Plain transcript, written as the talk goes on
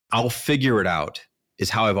I'll figure it out is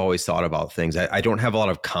how I've always thought about things. I don't have a lot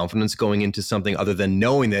of confidence going into something other than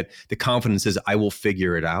knowing that the confidence is I will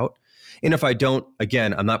figure it out. And if I don't,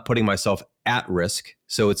 again, I'm not putting myself at risk,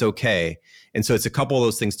 so it's okay. And so it's a couple of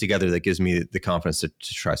those things together that gives me the confidence to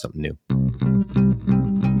try something new.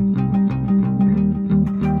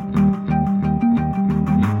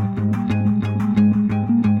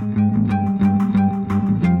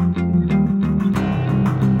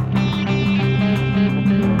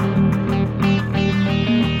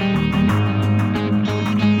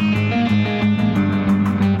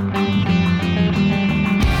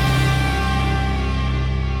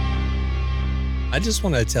 I just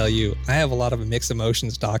want to tell you, I have a lot of mixed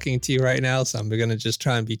emotions talking to you right now, so I'm going to just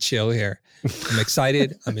try and be chill here. I'm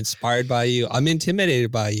excited. I'm inspired by you. I'm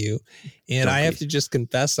intimidated by you. And I have to just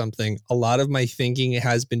confess something. A lot of my thinking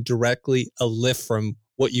has been directly a lift from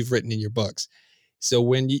what you've written in your books. So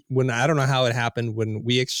when I don't know how it happened, when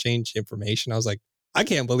we exchanged information, I was like, I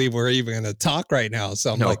can't believe we're even going to talk right now.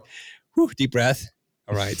 So I'm like, whew, deep breath.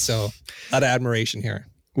 All right. So a lot of admiration here.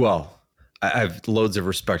 Well, I have loads of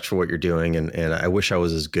respect for what you're doing, and I wish I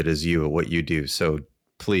was as good as you at what you do. So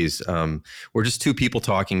please, we're just two people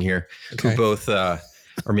talking here who both are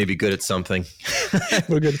maybe good at something.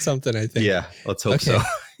 We're good at something, I think. Yeah, let's hope so.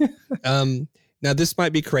 Now, this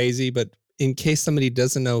might be crazy, but in case somebody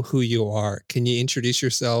doesn't know who you are, can you introduce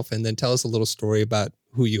yourself and then tell us a little story about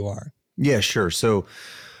who you are? Yeah, sure. So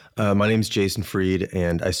my name is Jason Fried,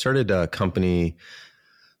 and I started a company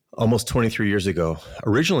almost 23 years ago,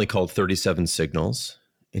 originally called 37 Signals.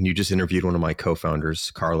 And you just interviewed one of my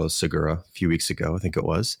co-founders, Carlos Segura, a few weeks ago, I think it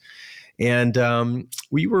was. And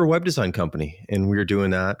we were a web design company, and we were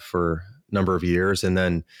doing that for a number of years. And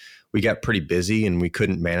then we got pretty busy and we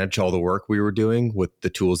couldn't manage all the work we were doing with the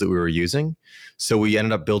tools that we were using. So we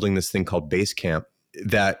ended up building this thing called Basecamp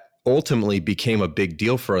that ultimately became a big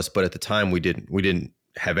deal for us. But at the time we didn't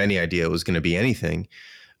have any idea it was going to be anything.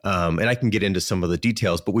 And I can get into some of the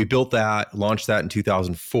details, but we built that, launched that in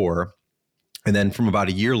 2004. And then from about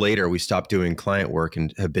a year later, we stopped doing client work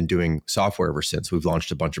and have been doing software ever since. We've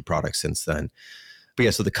launched a bunch of products since then. But yeah,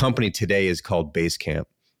 so the company today is called Basecamp,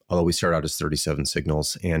 although we started out as 37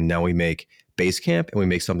 Signals. And now we make Basecamp, and we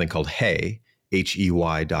make something called Hey,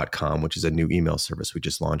 HEY.com, which is a new email service we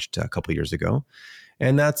just launched a couple of years ago.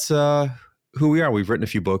 And that's who we are. We've written a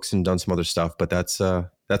few books and done some other stuff, but that's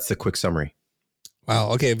the quick summary.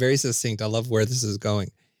 Wow. Okay. Very succinct. I love where this is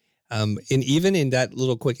going. And even in that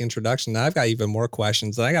little quick introduction, I've got even more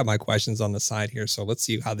questions. And I got my questions on the side here. So let's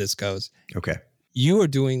see how this goes. Okay. You are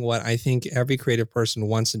doing what I think every creative person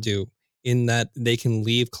wants to do, in that they can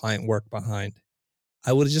leave client work behind.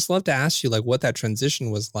 I would just love to ask you like what that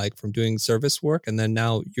transition was like from doing service work. And then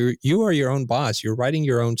now you are your own boss. You're writing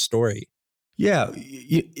your own story. Yeah,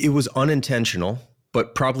 it was unintentional,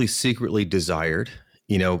 but probably secretly desired.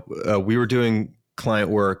 We were doing client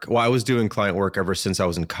work. Well, I was doing client work ever since I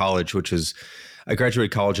was in college, I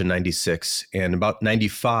graduated college in 96. And about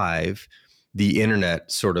 95, the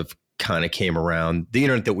internet sort of kind of came around, the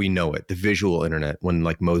internet that we know it, the visual internet, when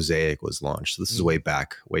like Mosaic was launched. So this is way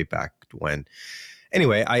back when.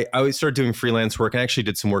 Anyway, I started doing freelance work, and I actually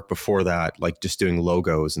did some work before that, like just doing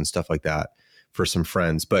logos and stuff like that for some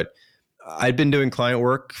friends. But I'd been doing client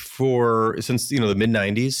work since the mid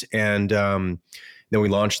 90s. And then we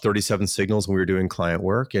launched 37 Signals when we were doing client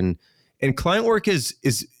work, and client work is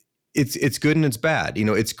it's good and it's bad.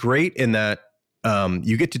 It's great in that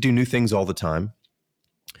you get to do new things all the time.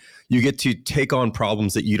 You get to take on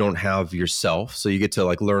problems that you don't have yourself. So you get to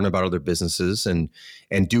like learn about other businesses and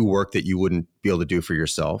do work that you wouldn't be able to do for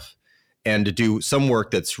yourself, and to do some work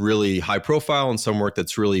that's really high profile and some work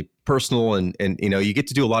that's really personal. And you get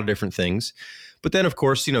to do a lot of different things. But then of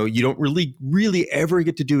course, you don't really ever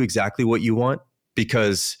get to do exactly what you want,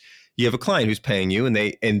 because you have a client who's paying you, and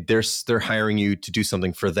they're hiring you to do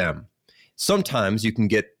something for them. Sometimes you can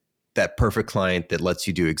get that perfect client that lets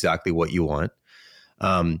you do exactly what you want.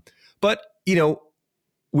 But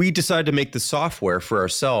we decided to make the software for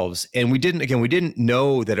ourselves, and we didn't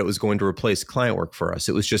know that it was going to replace client work for us.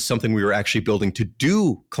 It was just something we were actually building to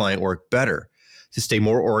do client work better, to stay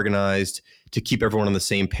more organized, to keep everyone on the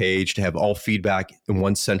same page, to have all feedback in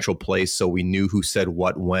one central place, so we knew who said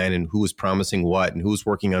what when, and who was promising what, and who was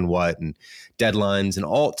working on what, and deadlines and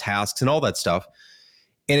all tasks and all that stuff.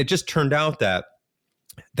 And it just turned out that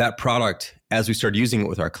product, as we started using it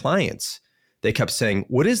with our clients, they kept saying,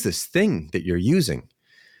 "What is this thing that you're using?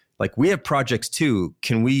 Like, we have projects too.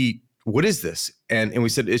 What is this?" And we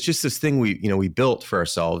said, "It's just this thing we built for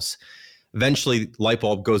ourselves." Eventually, light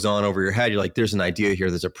bulb goes on over your head. You're like, there's an idea here.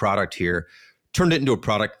 There's a product here. Turned it into a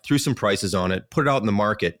product, threw some prices on it, put it out in the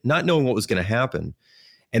market, not knowing what was going to happen.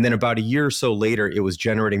 And then about a year or so later, it was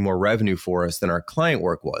generating more revenue for us than our client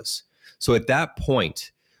work was. So at that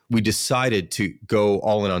point, we decided to go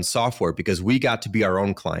all in on software because we got to be our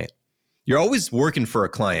own client. You're always working for a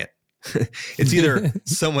client. It's either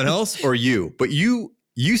someone else or you, but you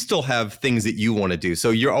still have things that you want to do. So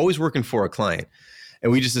you're always working for a client.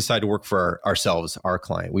 And we just decided to work for ourselves, our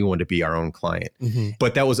client. We wanted to be our own client. Mm-hmm.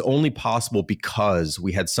 But that was only possible because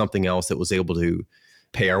we had something else that was able to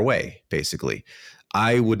pay our way, basically.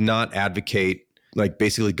 I would not advocate like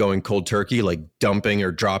basically going cold turkey, like dumping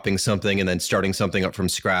or dropping something and then starting something up from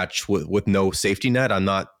scratch with no safety net.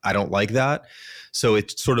 I don't like that. So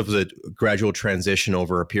it's sort of a gradual transition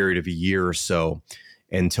over a period of a year or so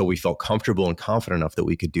until we felt comfortable and confident enough that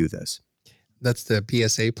we could do this. That's the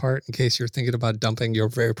PSA part, in case you're thinking about dumping your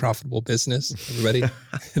very profitable business. Everybody,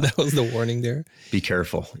 that was the warning there. Be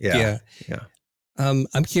careful. Yeah.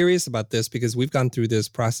 I'm curious about this because we've gone through this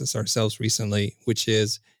process ourselves recently, which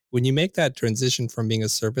is when you make that transition from being a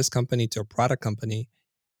service company to a product company,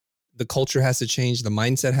 the culture has to change, the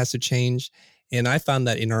mindset has to change. And I found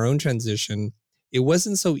that in our own transition, it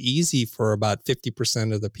wasn't so easy for about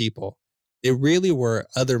 50% of the people. They really were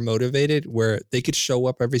other motivated where they could show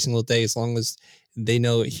up every single day as long as they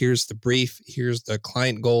know here's the brief, here's the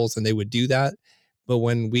client goals, and they would do that. But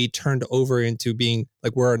when we turned over into being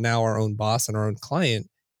like we're now our own boss and our own client,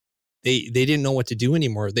 they didn't know what to do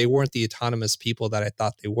anymore. They weren't the autonomous people that I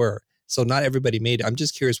thought they were. So not everybody made it. I'm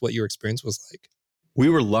just curious what your experience was like. We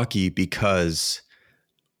were lucky because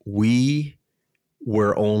we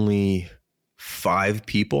were only 5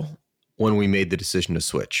 people when we made the decision to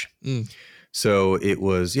switch. So it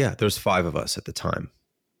was, there's 5 of us at the time.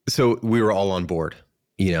 So we were all on board,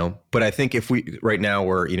 but I think if we, right now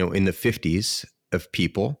we're, in the 50s of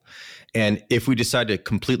people. And if we decide to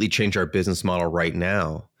completely change our business model right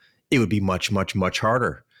now, it would be much, much, much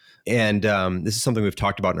harder. And this is something we've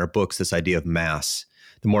talked about in our books, this idea of mass.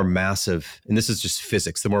 The more massive, and this is just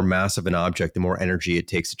physics, the more massive an object, the more energy it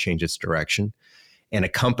takes to change its direction. And a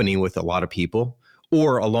company with a lot of people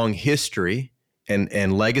or a long history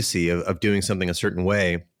and legacy of doing something a certain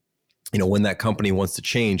way, when that company wants to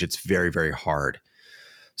change, it's very, very hard.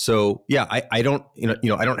 So I don't,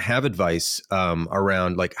 I don't have advice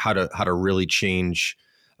around like how to really change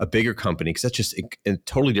a bigger company because that's just a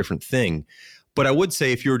totally different thing. But I would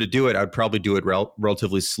say if you were to do it, I'd probably do it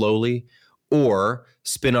relatively slowly or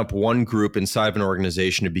spin up one group inside of an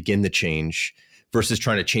organization to begin the change versus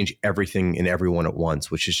trying to change everything and everyone at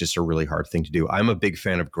once, which is just a really hard thing to do. I'm a big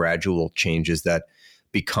fan of gradual changes that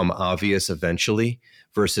become obvious eventually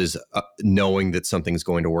versus knowing that something's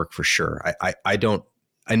going to work for sure.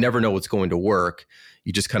 I never know what's going to work.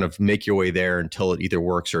 You just kind of make your way there until it either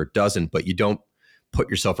works or it doesn't, but you don't put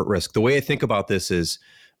yourself at risk. The way I think about this is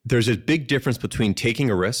there's a big difference between taking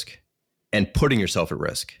a risk and putting yourself at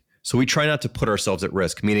risk. So we try not to put ourselves at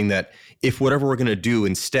risk, meaning that if whatever we're going to do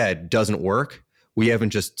instead doesn't work, we haven't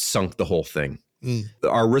just sunk the whole thing.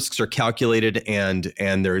 Our risks are calculated and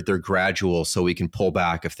they're gradual, so we can pull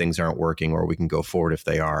back if things aren't working, or we can go forward if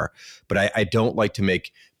they are. But I don't like to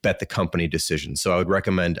make bet the company decisions. So I would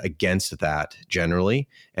recommend against that generally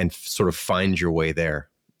and sort of find your way there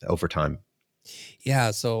over time.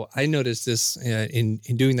 Yeah. So I noticed this in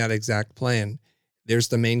doing that exact plan. There's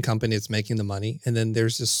the main company that's making the money. And then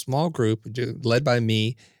there's this small group led by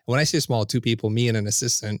me. When I say small, 2 people, me and an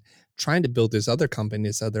assistant, trying to build this other company,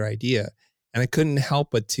 this other idea. And I couldn't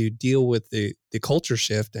help but to deal with the culture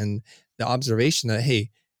shift and the observation that,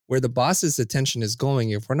 hey, where the boss's attention is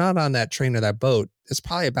going, if we're not on that train or that boat, it's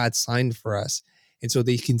probably a bad sign for us. And so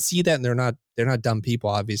they can see that, and they're not dumb people,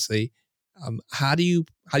 obviously. How do you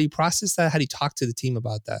process that? How do you talk to the team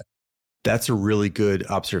about that? That's a really good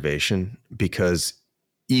observation, because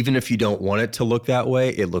even if you don't want it to look that way,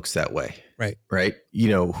 it looks that way. Right.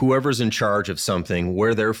 Whoever's in charge of something,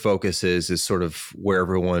 where their focus is sort of where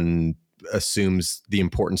everyone assumes the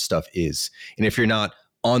important stuff is. And if you're not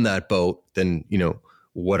on that boat, then,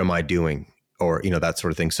 what am I doing? Or, that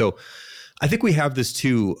sort of thing. So I think we have this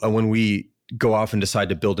too, when we go off and decide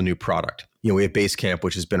to build a new product. We have Basecamp,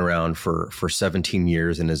 which has been around for 17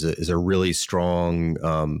 years and is a really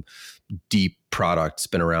strong, deep product. It's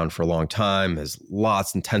been around for a long time, has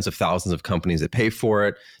lots and tens of thousands of companies that pay for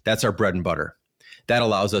it. That's our bread and butter. That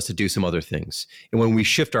allows us to do some other things. And when we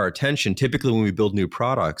shift our attention, typically when we build new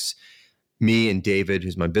products, me and David,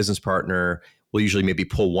 who's my business partner, will usually maybe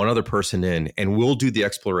pull one other person in, and we'll do the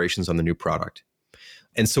explorations on the new product.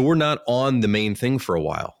 And so we're not on the main thing for a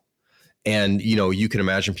while. And, you can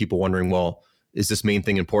imagine people wondering, well, is this main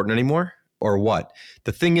thing important anymore or what?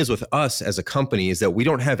 The thing is with us as a company is that we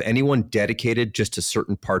don't have anyone dedicated just to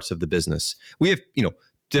certain parts of the business. We have,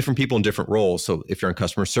 different people in different roles. So if you're in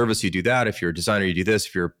customer service, you do that. If you're a designer, you do this.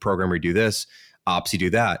 If you're a programmer, you do this. Ops, you do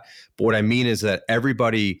that. But what I mean is that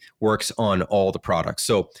everybody works on all the products.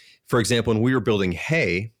 So for example, when we were building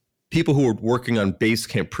Hey, people who were working on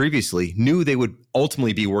Basecamp previously knew they would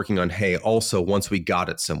ultimately be working on Hey also once we got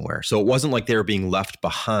it somewhere. So it wasn't like they were being left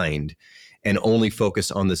behind and only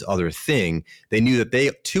focused on this other thing. They knew that they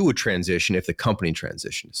too would transition if the company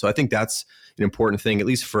transitioned. So I think that's an important thing, at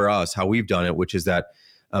least for us, how we've done it, which is that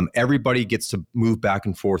everybody gets to move back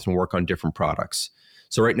and forth and work on different products.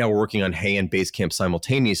 So right now we're working on Hey and Basecamp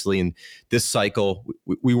simultaneously. And this cycle,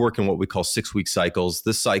 we work in what we call 6-week cycles.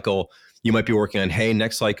 This cycle, you might be working on Hey.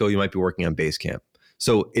 Next cycle, you might be working on Basecamp.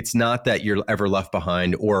 So it's not that you're ever left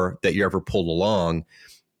behind or that you're ever pulled along.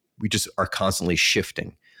 We just are constantly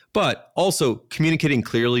shifting. But also communicating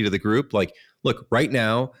clearly to the group, like, look, right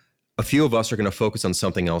now, a few of us are going to focus on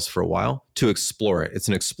something else for a while to explore it. It's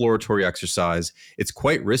an exploratory exercise. It's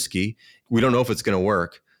quite risky. We don't know if it's going to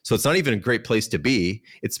work. So it's not even a great place to be.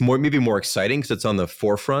 It's maybe more exciting because it's on the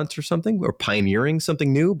forefront or something, or pioneering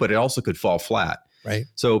something new, but it also could fall flat. Right.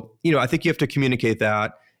 So, I think you have to communicate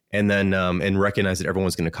that and then and recognize that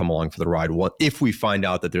everyone's going to come along for the ride if we find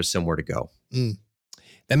out that there's somewhere to go.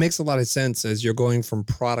 That makes a lot of sense as you're going from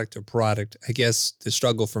product to product. I guess the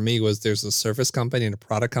struggle for me was there's a service company and a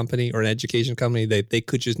product company or an education company that they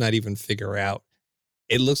could just not even figure out.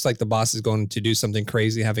 It looks like the boss is going to do something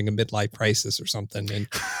crazy, having a midlife crisis or something. And,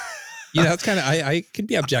 it's kind of, I can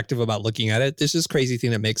be objective about looking at it. This is crazy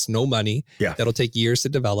thing that makes no money, that'll take years to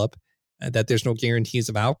develop, that there's no guarantees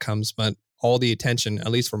of outcomes, but all the attention,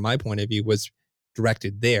 at least from my point of view, was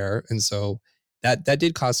directed there. And so that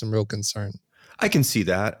did cause some real concern. I can see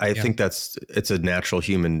that. I think it's a natural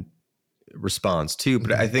human response too.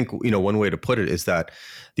 But I think, one way to put it is that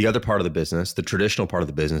the other part of the business, the traditional part of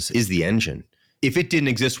the business, is the engine. If it didn't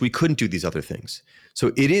exist, we couldn't do these other things.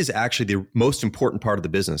 So it is actually the most important part of the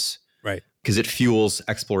business. Right. Because it fuels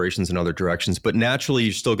explorations in other directions. But naturally,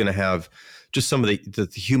 you're still going to have just some of the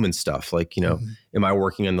human stuff. Like, am I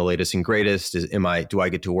working on the latest and greatest? Do I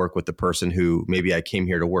get to work with the person who maybe I came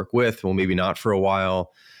here to work with? Well, maybe not for a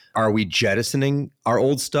while. Are we jettisoning our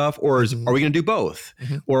old stuff, or are we going to do both,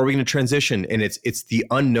 or are we going to transition? And it's the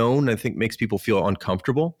unknown, I think, makes people feel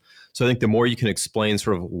uncomfortable. So I think the more you can explain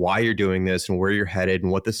sort of why you're doing this and where you're headed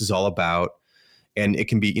and what this is all about, and it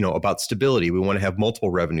can be, about stability. We want to have multiple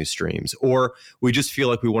revenue streams, or we just feel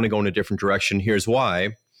like we want to go in a different direction. Here's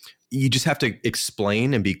why. You just have to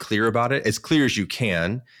explain and be clear about it, as clear as you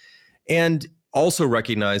can, and also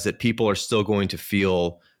recognize that people are still going to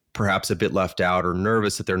feel perhaps a bit left out or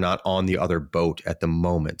nervous that they're not on the other boat at the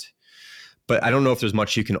moment. But I don't know if there's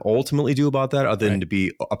much you can ultimately do about that other than to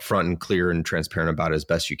be upfront and clear and transparent about it as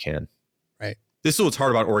best you can. Right. This is what's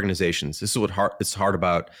hard about organizations. This is it's hard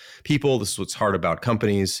about people. This is what's hard about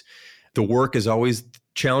companies. The work is always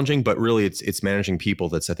challenging, but really it's managing people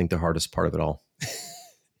that's, I think, the hardest part of it all.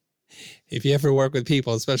 If you ever work with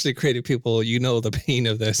people, especially creative people, the pain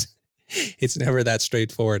of this. It's never that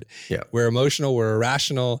straightforward. Yeah. We're emotional. We're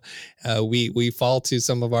irrational. We fall to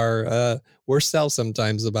some of our worst selves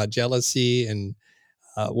sometimes about jealousy and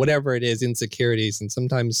whatever it is, insecurities. And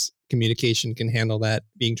sometimes communication can handle that.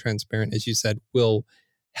 Being transparent, as you said, will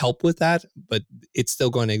help with that, but it's still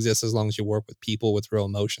going to exist as long as you work with people with real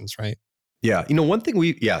emotions, right? Yeah. One thing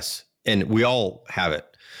and we all have it.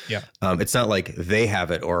 Yeah. It's not like they have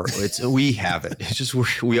it or we have it. It's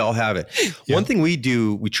just we all have it. Yeah. One thing we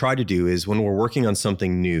try to do is when we're working on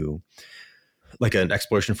something new, like an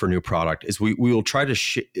exploration for a new product, is we will try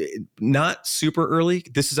to not super early.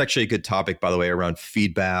 This is actually a good topic, by the way, around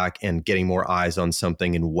feedback and getting more eyes on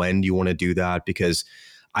something and when do you want to do that, because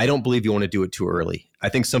I don't believe you want to do it too early. I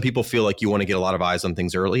think some people feel like you want to get a lot of eyes on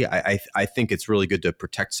things early. I think it's really good to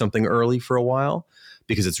protect something early for a while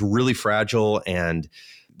because it's really fragile and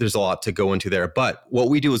there's a lot to go into there. But what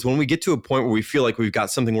we do is when we get to a point where we feel like we've got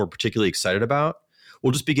something we're particularly excited about,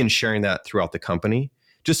 we'll just begin sharing that throughout the company,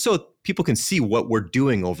 just so people can see what we're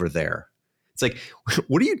doing over there. It's like,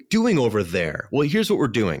 what are you doing over there? Well, here's what we're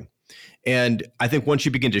doing. And I think once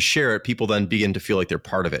you begin to share it, people then begin to feel like they're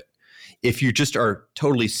part of it. If you just are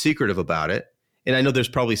totally secretive about it, and I know there's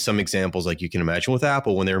probably some examples like you can imagine with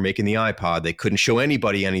Apple when they were making the iPod, they couldn't show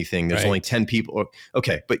anybody anything. There's only 10 people.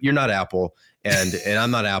 Okay, but you're not Apple and I'm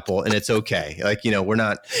not Apple, and it's okay. Like, we're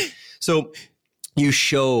not. So you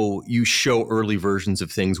show early versions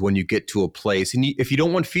of things when you get to a place. And if you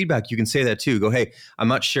don't want feedback, you can say that too. Go, hey, I'm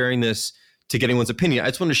not sharing this to get anyone's opinion. I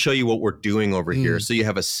just want to show you what we're doing over here so you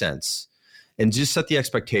have a sense. And just set the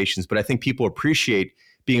expectations. But I think people appreciate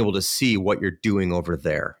being able to see what you're doing over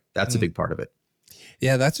there. That's a big part of it.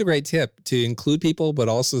 Yeah, that's a great tip to include people, but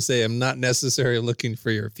also say, I'm not necessarily looking for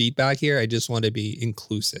your feedback here. I just want to be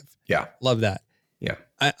inclusive. Yeah. Love that. Yeah.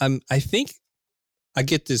 I think I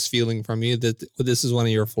get this feeling from you that this is one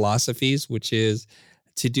of your philosophies, which is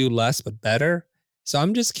to do less but better. So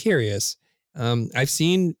I'm just curious. I've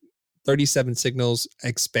seen 37 Signals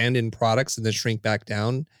expand in products and then shrink back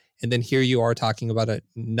down. And then here you are talking about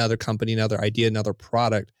another company, another idea, another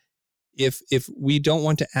product. If we don't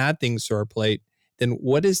want to add things to our plate, then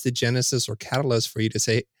what is the genesis or catalyst for you to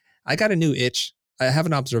say, I got a new itch, I have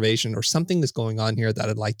an observation or something that's going on here that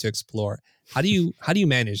I'd like to explore? How do you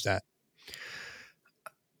manage that?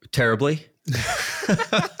 Terribly.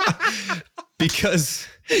 Because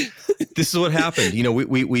this is what happened. You know,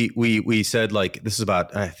 we said, like, this is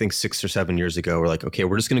about, I think 6 or 7 years ago. We're like, okay,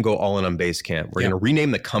 we're just going to go all in on Basecamp. We're going to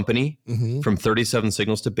rename the company from 37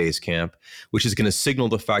 Signals to Basecamp, which is going to signal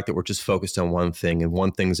the fact that we're just focused on one thing and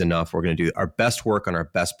one thing's enough. We're going to do our best work on our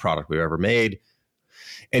best product we've ever made.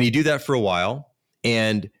 And you do that for a while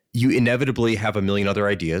and you inevitably have a million other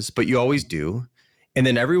ideas, but you always do. And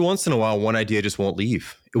then every once in a while, one idea just won't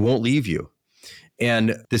leave. It won't leave you.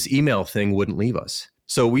 And this email thing wouldn't leave us.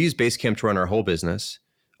 So we use Basecamp to run our whole business,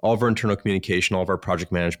 all of our internal communication, all of our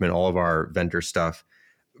project management, all of our vendor stuff.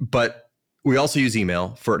 But we also use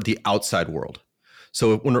email for the outside world.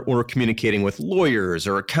 So when we're communicating with lawyers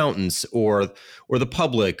or accountants or the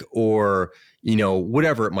public or, you know,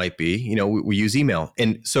 whatever it might be, you know, we use email.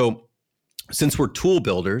 And so since we're tool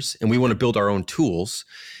builders and we want to build our own tools,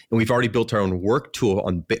 and we've already built our own work tool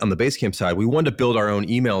on the Basecamp side, we wanted to build our own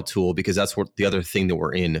email tool because that's what the other thing that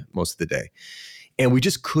we're in most of the day. And we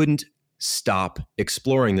just couldn't stop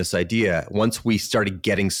exploring this idea once we started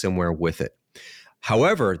getting somewhere with it.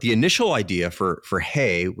 However, the initial idea for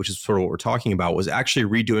Hey, which is sort of what we're talking about, was actually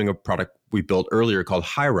redoing a product we built earlier called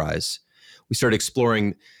Highrise. We started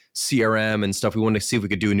exploring CRM and stuff. We wanted to see if we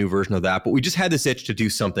could do a new version of that, but we just had this itch to do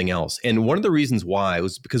something else. And one of the reasons why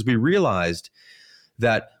was because we realized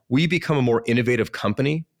that we become a more innovative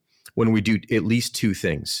company when we do at least two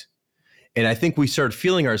things. And I think we started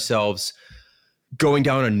feeling ourselves going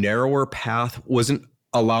down a narrower path wasn't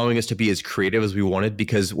allowing us to be as creative as we wanted,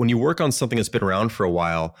 because when you work on something that's been around for a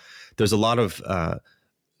while, there's a lot of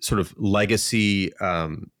sort of legacy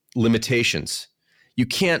limitations. You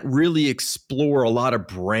can't really explore a lot of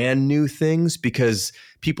brand new things because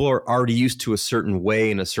people are already used to a certain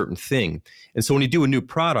way and a certain thing. And so when you do a new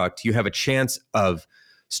product, you have a chance of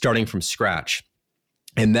starting from scratch.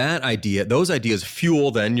 And those ideas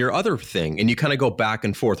fuel then your other thing. And you kind of go back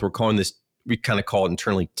and forth. We kind of call it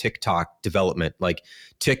internally TikTok development, like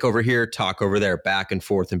tick over here, talk over there, back and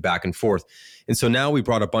forth and back and forth. And so now we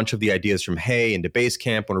brought a bunch of the ideas from Hey into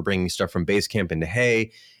Basecamp, when we're bringing stuff from Basecamp into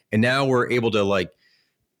Hey. And now we're able to like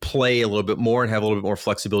play a little bit more and have a little bit more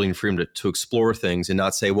flexibility and freedom to explore things and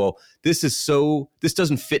not say, well, this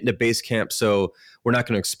doesn't fit into Basecamp, so we're not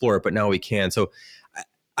going to explore it, but now we can. So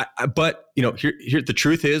but you know, here the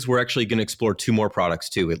truth is we're actually going to explore two more products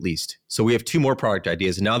too, at least. So we have two more product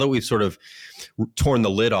ideas. And now that we've sort of torn the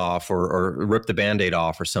lid off or ripped the Band-Aid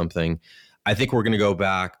off or something, I think we're going to go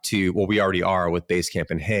back to, well, we already are with Basecamp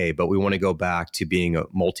and Hey, but we want to go back to being a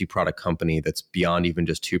multi-product company that's beyond even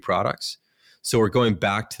just two products. So we're going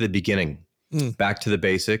back to the beginning, back to the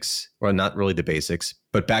basics, or not really the basics,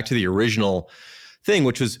 but back to the original thing,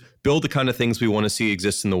 which was build the kind of things we want to see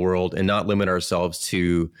exist in the world and not limit ourselves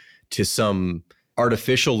to some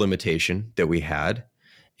artificial limitation that we had.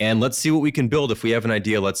 And let's see what we can build. If we have an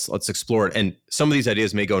idea, let's explore it. And some of these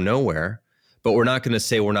ideas may go nowhere, but we're not going to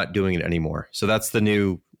say we're not doing it anymore. So that's the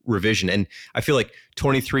new revision. And I feel like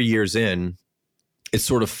 23 years in, it's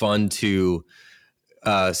sort of fun to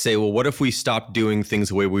say, well, what if we stopped doing things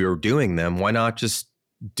the way we were doing them? Why not just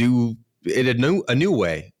do it a new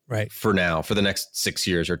way? Right. For now, for the next 6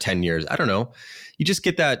 years or 10 years. I don't know. You just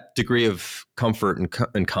get that degree of comfort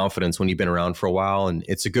and confidence when you've been around for a while. And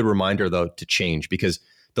it's a good reminder, though, to change, because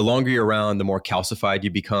the longer you're around, the more calcified you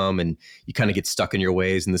become and you kind of get stuck in your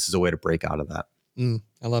ways. And this is a way to break out of that.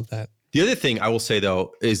 I love that. The other thing I will say,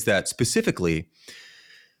 though, is that specifically,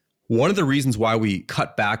 one of the reasons why we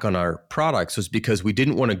cut back on our products was because we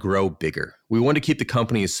didn't want to grow bigger. We wanted to keep the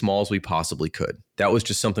company as small as we possibly could. That was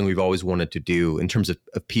just something we've always wanted to do in terms of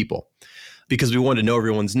people, because we wanted to know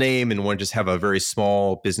everyone's name and want to just have a very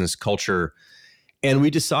small business culture. And we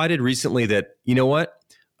decided recently that, you know what,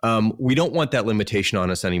 we don't want that limitation on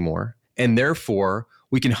us anymore. And therefore,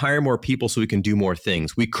 we can hire more people so we can do more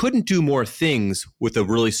things. We couldn't do more things with a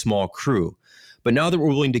really small crew. But now that we're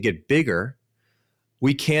willing to get bigger,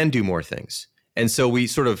 we can do more things. And so we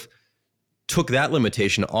sort of took that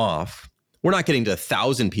limitation off we're not getting to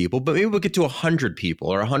 1,000 people, but maybe we'll get to 100 people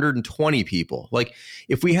or 120 people. Like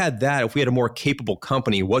if we had that, if we had a more capable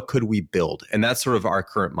company, what could we build? And that's sort of our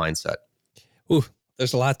current mindset. Ooh,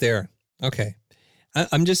 there's a lot there. Okay.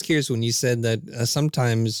 I'm just curious when you said that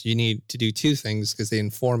sometimes you need to do two things because they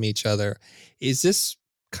inform each other. Is this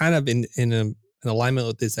kind of in alignment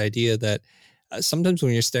with this idea that sometimes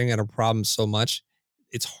when you're staring at a problem so much,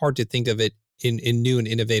 it's hard to think of it in new and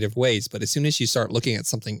innovative ways. But as soon as you start looking at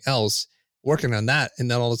something else, working on that, and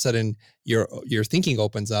then all of a sudden your thinking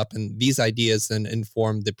opens up and these ideas then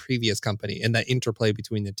inform the previous company and that interplay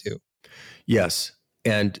between the two. Yes.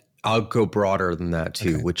 And I'll go broader than that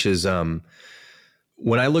too, Okay. which is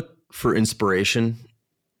when I look for inspiration,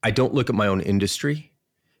 I don't look at my own industry,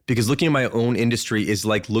 because looking at my own industry is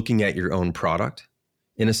like looking at your own product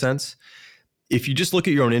in a sense. If you just look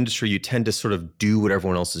at your own industry, you tend to sort of do what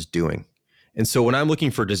everyone else is doing. And so when I'm looking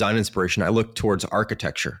for design inspiration, I look towards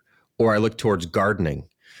architecture, or I look towards gardening,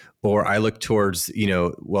 or I look towards,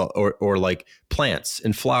 or like plants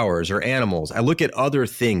and flowers or animals. I look at other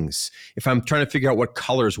things. If I'm trying to figure out what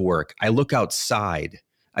colors work, I look outside.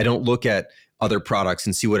 I don't look at other products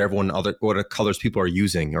and see what colors people are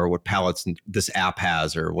using, or what palettes this app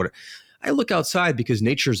has, or what. I look outside because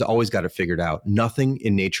nature's always got it figured out. Nothing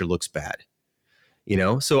in nature looks bad.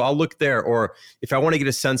 So I'll look there. Or if I want to get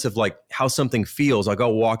a sense of like how something feels, I'll go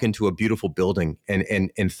walk into a beautiful building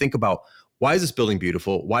and think about, why is this building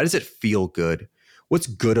beautiful? Why does it feel good? What's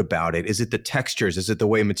good about it? Is it the textures? Is it the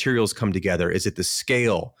way materials come together? Is it the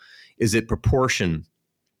scale? Is it proportion?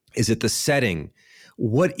 Is it the setting?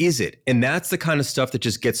 What is it? And that's the kind of stuff that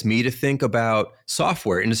just gets me to think about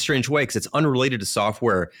software in a strange way, because it's unrelated to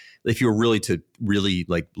software. If you were really to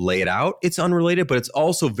like lay it out, it's unrelated, but it's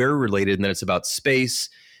also very related. And then it's about space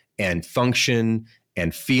and function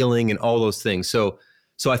and feeling and all those things. So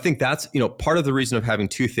I think that's, part of the reason of having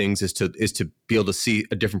two things is to be able to see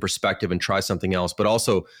a different perspective and try something else, but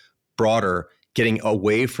also broader, getting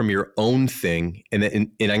away from your own thing. And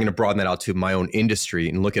I'm going to broaden that out to my own industry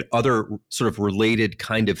and look at other sort of related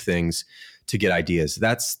kind of things to get ideas.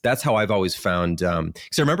 That's how I've always found,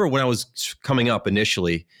 because I remember when I was coming up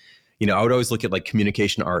initially, I would always look at like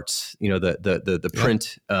communication arts, the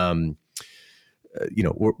print,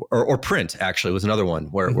 or print actually was another one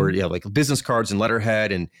where you have like business cards and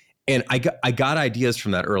letterhead. And I got ideas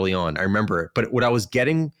from that early on. I remember it. But what I was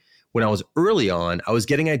getting when I was early on, I was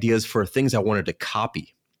getting ideas for things I wanted to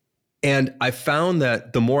copy. And I found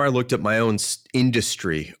that the more I looked at my own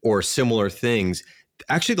industry or similar things,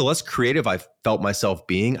 actually the less creative I felt myself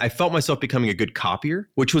being. I felt myself becoming a good copier,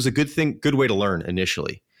 which was a good way to learn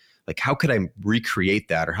initially. Like, how could I recreate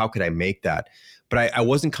that, or how could I make that? But I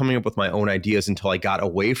wasn't coming up with my own ideas until I got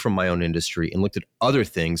away from my own industry and looked at other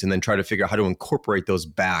things, and then tried to figure out how to incorporate those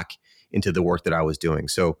back into the work that I was doing.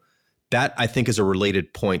 So that, I think, is a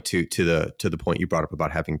related point to the point you brought up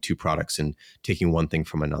about having two products and taking one thing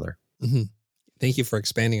from another. Mm-hmm. Thank you for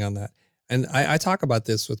expanding on that. And I talk about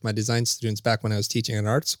this with my design students back when I was teaching in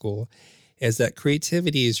art school, is that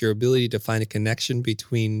creativity is your ability to find a connection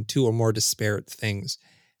between two or more disparate things.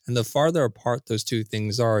 And the farther apart those two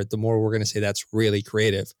things are, the more we're going to say that's really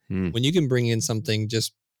creative. When you can bring in something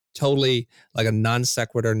just totally like a non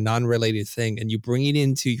sequitur, non-related thing, and you bring it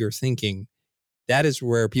into your thinking, that is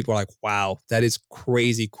where people are like, wow, that is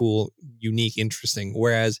crazy cool, unique, interesting.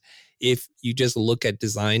 Whereas if you just look at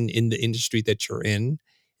design in the industry that you're in,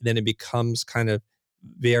 then it becomes kind of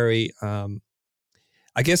very,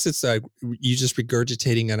 I guess it's you just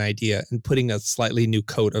regurgitating an idea and putting a slightly new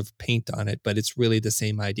coat of paint on it, but it's really the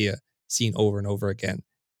same idea seen over and over again.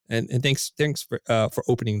 And thanks for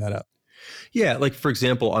opening that up. Yeah, like for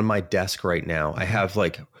example, on my desk right now, I have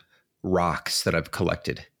like rocks that I've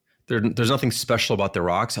collected. There's nothing special about the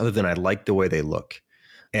rocks other than I like the way they look,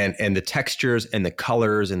 and the textures and the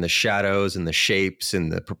colors and the shadows and the shapes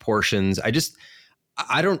and the proportions.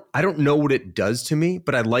 I don't know what it does to me,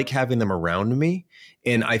 but I like having them around me.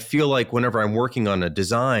 And I feel like whenever I'm working on a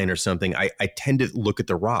design or something, I tend to look at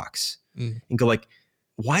the rocks and go like,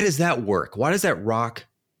 why does that work? Why does that rock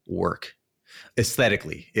work?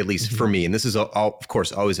 Aesthetically, at least for me. And this is, of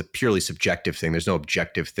course, always a purely subjective thing. There's no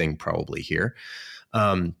objective thing probably here.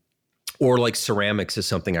 Or like ceramics is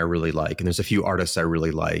something I really like. And there's a few artists I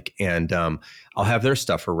really like. And I'll have their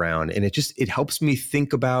stuff around. And it helps me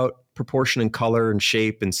think about proportion and color and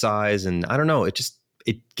shape and size. And I don't know, it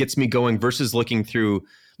gets me going versus looking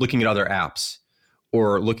at other apps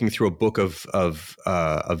or looking through a book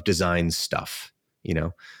of design stuff,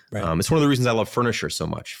 Right. It's one of the reasons I love furniture so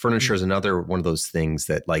much. Furniture is another one of those things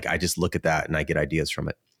that like, I just look at that and I get ideas from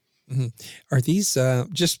it. Are these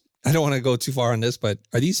just I don't want to go too far on this, but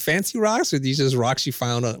are these fancy rocks or are these just rocks you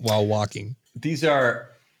found while walking? These are,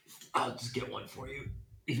 I'll just get one for you,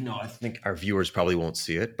 even though I think our viewers probably won't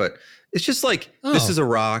see it, but it's just like, This is a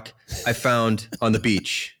rock I found on the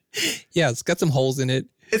beach. Yeah, it's got some holes in it.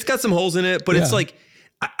 It's got some holes in it, but it's like,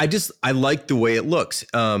 I like the way it looks.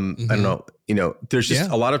 I don't know, there's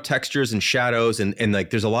just a lot of textures and shadows and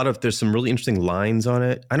like there's some really interesting lines on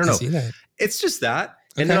it. I don't know. See that. It's just that.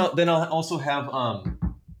 Okay. And then I'll also have,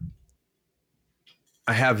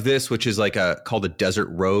 I have this, which is like called a desert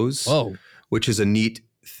rose. Whoa. Which is a neat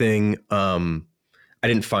thing. I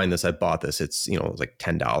didn't find this. I bought this. It's, it was like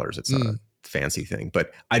 $10. It's not a fancy thing,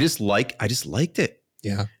 but I just liked it.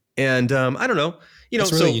 Yeah. And I don't know,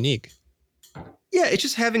 it's really unique. Yeah. It's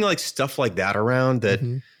just having like stuff like that around that,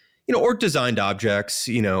 or designed objects,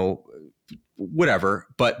 whatever.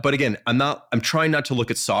 But again, I'm trying not to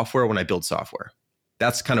look at software when I build software.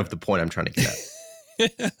 That's kind of the point I'm trying to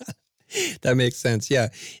get at. That makes sense. Yeah.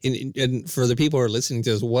 And for the people who are listening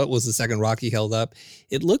to this, what was the second rock he held up?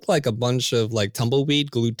 It looked like a bunch of like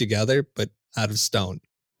tumbleweed glued together, but out of stone.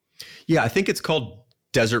 Yeah. I think it's called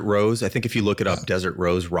Desert Rose. I think if you look it up, Desert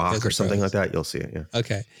Rose Rock Desert or something Rose. Like that, you'll see it. Yeah.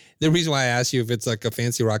 Okay. The reason why I asked you if it's like a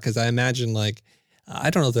fancy rock, because I imagine like, I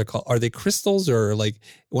don't know if they're called, are they crystals or like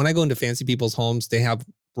when I go into fancy people's homes, they have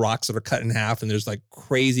rocks that are cut in half and there's like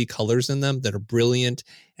crazy colors in them that are brilliant.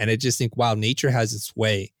 And I just think, wow, nature has its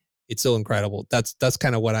way. It's so incredible. That's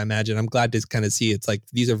kind of what I imagine. I'm glad to kind of see it's like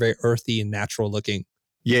these are very earthy and natural looking.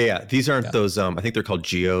 Yeah. These aren't those. I think they're called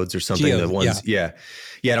geodes or something. The ones. Yeah.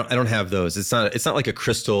 I don't have those. It's not like a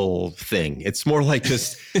crystal thing. It's more like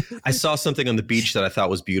just I saw something on the beach that I thought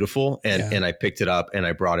was beautiful, and I picked it up and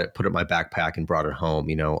I brought it, put it in my backpack, and brought it home.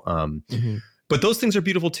 But those things are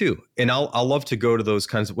beautiful too, and I'll love to go to those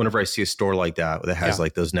kinds of whenever I see a store like that has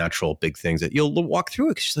like those natural big things that you'll walk through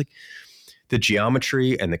it. It's just like the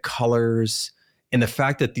geometry and the colors and the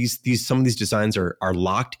fact that some of these designs are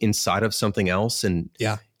locked inside of something else and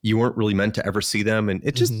you weren't really meant to ever see them. And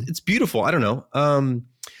it just, it's beautiful. I don't know.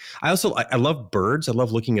 I love birds. I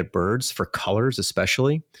love looking at birds for colors,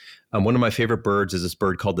 especially. One of my favorite birds is this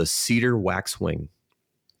bird called the cedar waxwing.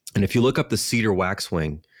 And if you look up the cedar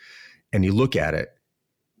waxwing and you look at it,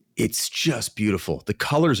 it's just beautiful. The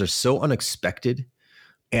colors are so unexpected.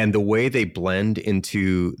 And the way they blend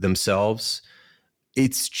into themselves,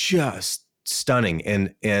 it's just stunning.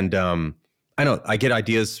 And I know I get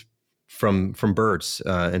ideas from birds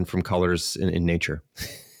and from colors in nature.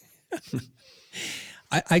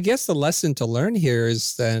 I guess the lesson to learn here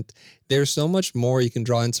is that there's so much more you can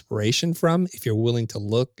draw inspiration from if you're willing to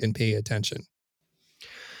look and pay attention.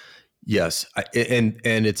 Yes, and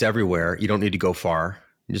it's everywhere. You don't need to go far.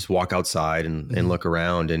 You just walk outside and look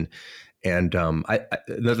around and. And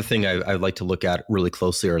another thing I like to look at really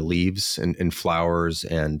closely are leaves and flowers.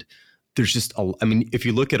 And there's just, if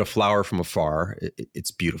you look at a flower from afar,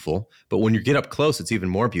 it's beautiful. But when you get up close, it's even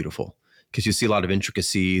more beautiful because you see a lot of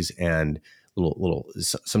intricacies and little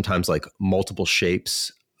sometimes like multiple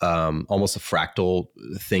shapes, almost a fractal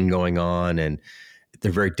thing going on. And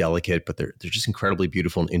they're very delicate, but they're just incredibly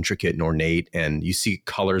beautiful and intricate and ornate. And you see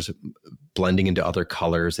colors blending into other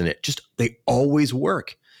colors and they always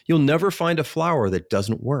work. You'll never find a flower that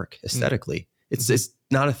doesn't work aesthetically. It's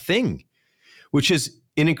not a thing, which is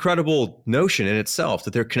an incredible notion in itself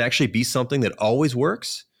that there can actually be something that always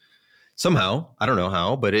works somehow. I don't know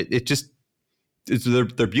how, but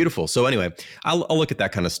they're beautiful. So anyway, I'll look at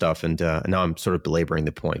that kind of stuff. And now I'm sort of belaboring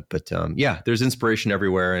the point, but there's inspiration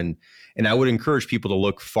everywhere. And I would encourage people to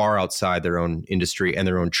look far outside their own industry and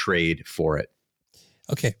their own trade for it.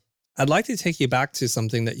 Okay. I'd like to take you back to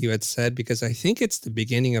something that you had said, because I think it's the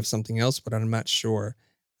beginning of something else, but I'm not sure.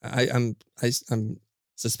 I'm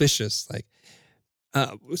suspicious. Like,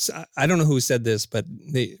 I don't know who said this, but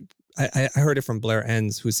I heard it from Blair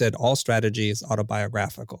Enns, who said all strategy is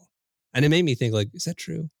autobiographical. And it made me think, like, is that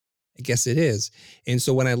true? I guess it is. And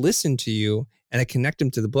so when I listen to you and I connect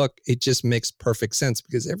them to the book, it just makes perfect sense,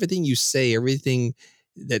 because everything you say, everything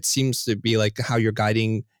that seems to be like how you're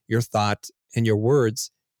guiding your thought and your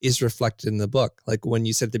words is reflected in the book. Like when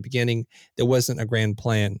you said at the beginning, there wasn't a grand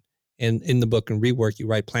plan. And in the book and Rework, you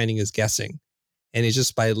write planning is guessing. And it's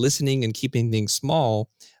just by listening and keeping things small,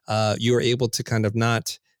 you're able to kind of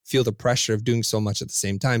not feel the pressure of doing so much at the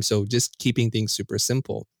same time. So just keeping things super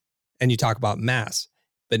simple. And you talk about mass,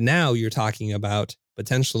 but now you're talking about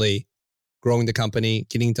potentially growing the company,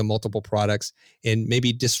 getting to multiple products, and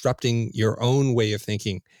maybe disrupting your own way of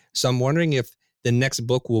thinking. So I'm wondering if the next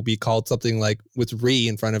book will be called something like with re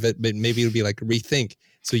in front of it, but maybe it'll be like rethink.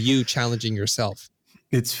 So you challenging yourself.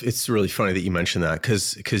 It's really funny that you mentioned that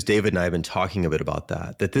because David and I have been talking a bit about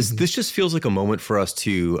that. That this just feels like a moment for us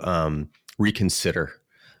to reconsider.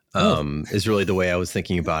 Is really the way I was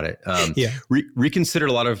thinking about it. Yeah. Reconsider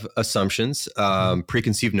a lot of assumptions,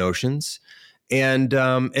 preconceived notions, and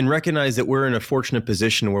recognize that we're in a fortunate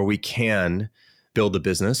position where we can build a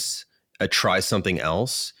business, try something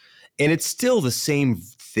else, and it's still the same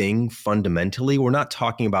thing fundamentally. We're not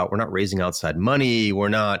raising outside money. We're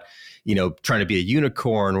not, trying to be a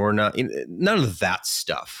unicorn. We're not, none of that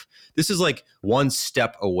stuff. This is like one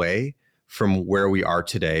step away from where we are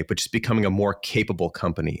today, but just becoming a more capable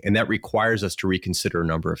company. And that requires us to reconsider a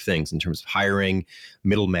number of things in terms of hiring,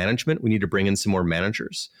 middle management. We need to bring in some more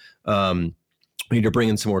managers. We need to bring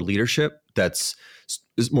in some more leadership that's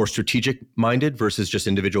more strategic minded versus just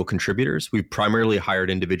individual contributors. We've primarily hired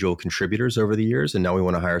individual contributors over the years, and now we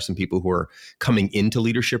want to hire some people who are coming into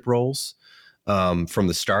leadership roles from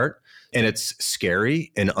the start. And it's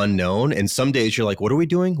scary and unknown. And some days you're like, what are we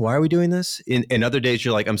doing? Why are we doing this? And other days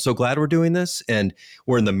you're like, I'm so glad we're doing this. And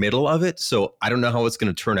we're in the middle of it. So I don't know how it's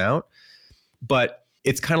going to turn out. But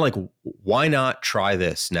it's kind of like, why not try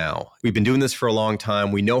this now? We've been doing this for a long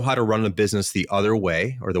time. We know how to run a business the other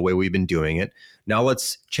way, or the way we've been doing it. Now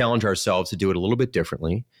let's challenge ourselves to do it a little bit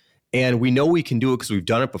differently. And we know we can do it because we've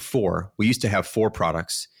done it before. We used to have 4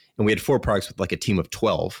 products, and we had 4 products with like a team of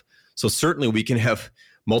 12. So certainly we can have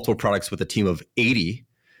multiple products with a team of 80,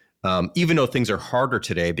 even though things are harder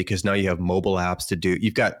today because now you have mobile apps to do.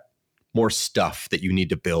 You've got more stuff that you need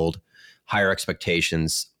to build, higher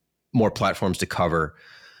expectations, more platforms to cover.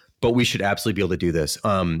 But we should absolutely be able to do this.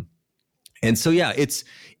 And so, yeah,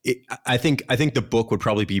 I think the book would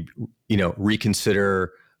probably be,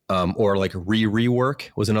 reconsider, or like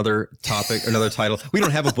rework was another topic, another title. We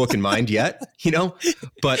don't have a book in mind yet,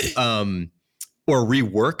 but or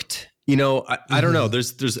reworked. I don't know.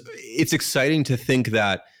 It's exciting to think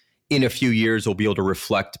that in a few years we'll be able to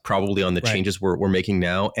reflect probably on the changes we're making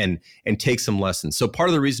now and take some lessons. So part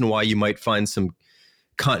of the reason why you might find some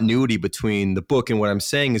continuity between the book and what I'm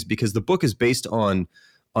saying is because the book is based on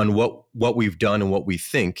what we've done and what we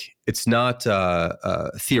think. It's not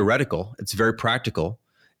theoretical. It's very practical.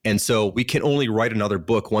 And so we can only write another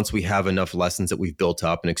book once we have enough lessons that we've built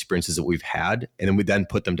up and experiences that we've had, and then we then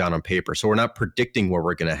put them down on paper. So we're not predicting where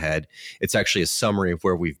we're going to head. It's actually a summary of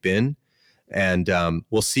where we've been. And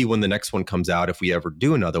we'll see when the next one comes out. If we ever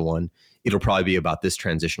do another one, it'll probably be about this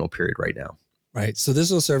transitional period right now. Right. So this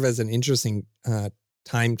will serve as an interesting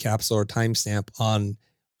time capsule or timestamp on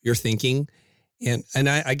your thinking. And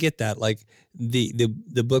I get that. Like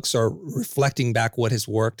the books are reflecting back what has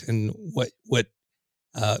worked and what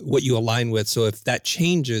you align with. So if that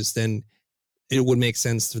changes, then it would make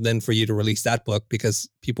sense for you to release that book, because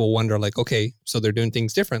people wonder like, okay, so they're doing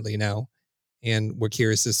things differently now, and we're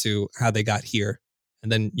curious as to how they got here.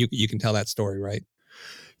 And then you can tell that story, right?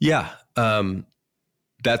 Yeah.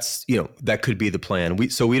 That's, that could be the plan.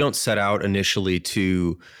 We don't set out initially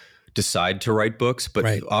to decide to write books, but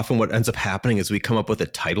often what ends up happening is we come up with a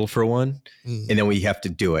title for one, and then we have to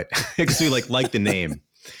do it because we like the name.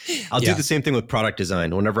 I'll do the same thing with product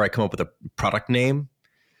design. Whenever I come up with a product name,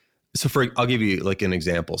 I'll give you like an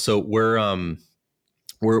example. So we're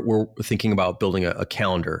thinking about building a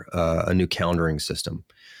calendar, a new calendaring system,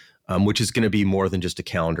 which is going to be more than just a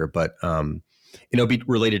calendar, but be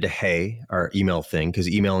related to Hey, our email thing, because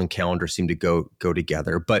email and calendar seem to go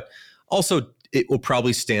together. But also, it will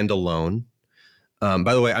probably stand alone.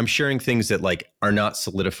 By the way, I'm sharing things that are not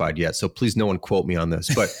solidified yet, so please no one quote me on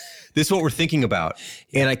this. But this is what we're thinking about.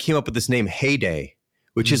 And I came up with this name, Heyday,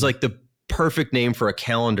 which is like the perfect name for a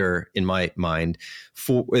calendar in my mind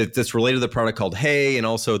that's related to the product called Hey. And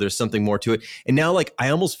also there's something more to it. And now I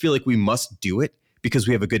almost feel like we must do it because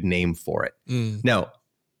we have a good name for it. Now,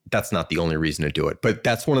 that's not the only reason to do it, but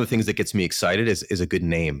that's one of the things that gets me excited is a good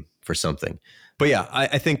name for something. But yeah,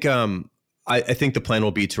 I think the plan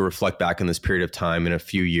will be to reflect back on this period of time in a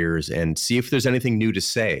few years and see if there's anything new to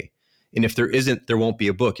say. And if there isn't, there won't be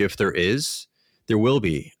a book. If there is, there will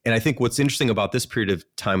be. And I think what's interesting about this period of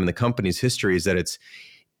time in the company's history is that it's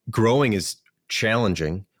growing is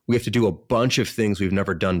challenging. We have to do a bunch of things we've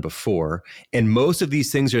never done before. And most of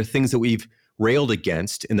these things are things that we've railed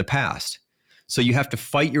against in the past. So you have to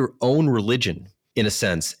fight your own religion in a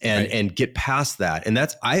sense and get past that. And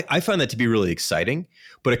I find that to be really exciting,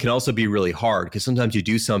 but it can also be really hard because sometimes you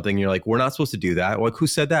do something and you're like, we're not supposed to do that. Like, who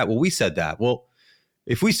said that? Well, we said that. Well,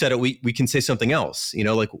 if we said it, we can say something else,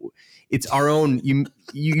 it's our own,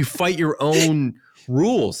 you fight your own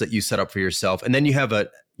rules that you set up for yourself. And then you have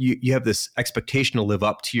you have this expectation to live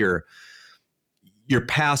up to your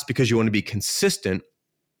past because you want to be consistent.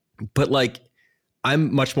 But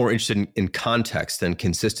I'm much more interested in context than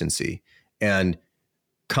consistency. And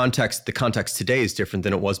the context today is different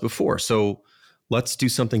than it was before. So let's do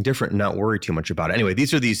something different and not worry too much about it. Anyway,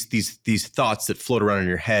 these are these thoughts that float around in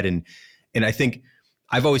your head. And I think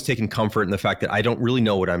I've always taken comfort in the fact that I don't really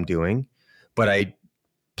know what I'm doing, but I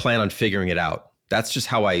plan on figuring it out. That's just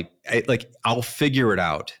how I'll figure it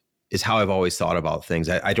out, is how I've always thought about things.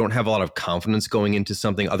 I don't have a lot of confidence going into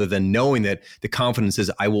something other than knowing that the confidence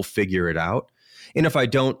is I will figure it out. And if I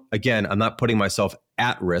don't, again, I'm not putting myself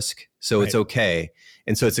at risk. So It's okay.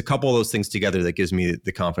 And so it's a couple of those things together that gives me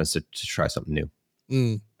the confidence to try something new.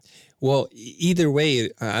 Well, either way,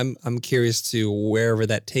 I'm curious to wherever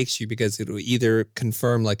that takes you, because it will either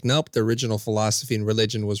confirm like, nope, the original philosophy and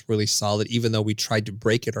religion was really solid, even though we tried to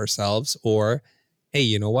break it ourselves, or, hey,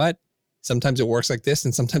 you know what? Sometimes it works like this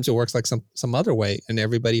and sometimes it works like some other way, and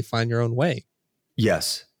everybody find your own way.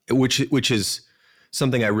 Yes. Which is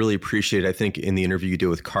something I really appreciate. I think in the interview you did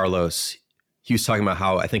with Carlos, he was talking about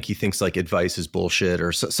how I think he thinks like advice is bullshit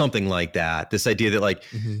or something like that. This idea that like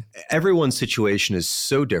everyone's situation is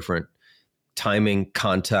so different, timing,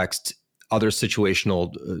 context, other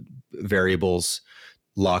situational variables,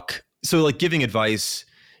 luck. So like giving advice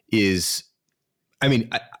is, I mean,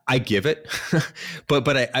 I give it, but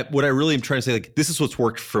what I really am trying to say, like, this is what's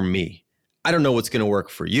worked for me. I don't know what's going to work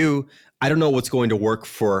for you. I don't know what's going to work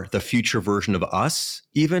for the future version of us.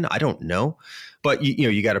 Even I don't know, but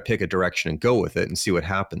you got to pick a direction and go with it and see what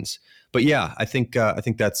happens. But yeah, I think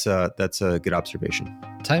that's a good observation.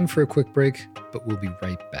 Time for a quick break, but we'll be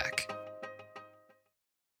right back.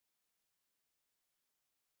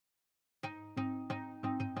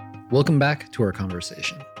 Welcome back to our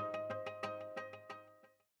conversation.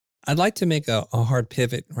 I'd like to make a hard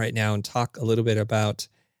pivot right now and talk a little bit about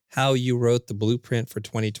how you wrote the blueprint for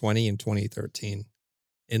 2020 and 2013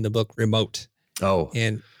 in the book Remote. Oh.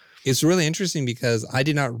 And it's really interesting because I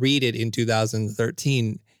did not read it in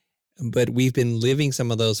 2013, but we've been living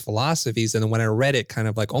some of those philosophies. And then when I read it, kind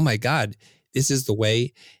of like, oh my God, this is the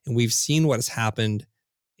way. And we've seen what has happened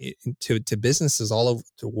to businesses all over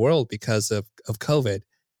the world because of COVID.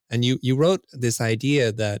 And you wrote this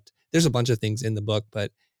idea that there's a bunch of things in the book,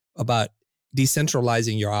 but about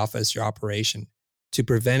decentralizing your office, your operation, to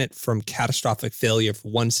prevent it from catastrophic failure if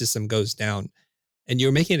one system goes down. And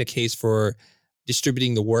you're making a case for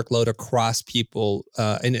distributing the workload across people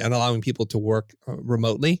and allowing people to work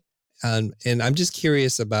remotely. And I'm just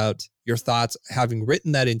curious about your thoughts, having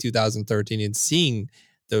written that in 2013 and seeing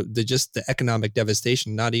the economic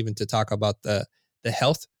devastation, not even to talk about the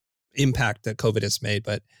health impact that COVID has made.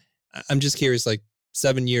 But I'm just curious, like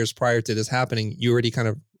 7 years prior to this happening, you already kind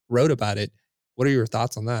of wrote about it. What are your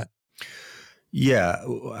thoughts on that? Yeah,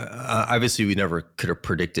 obviously we never could have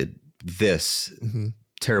predicted this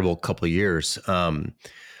terrible couple of years.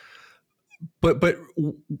 But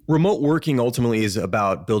remote working ultimately is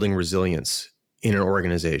about building resilience in an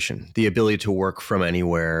organization, the ability to work from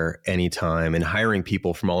anywhere, anytime, and hiring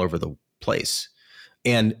people from all over the place.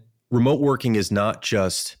 And remote working is not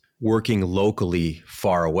just working locally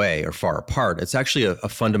far away or far apart. It's actually a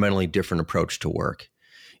fundamentally different approach to work.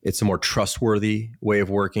 It's a more trustworthy way of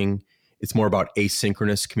working. It's more about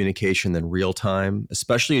asynchronous communication than real time,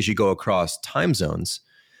 especially as you go across time zones.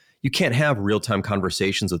 You can't have real-time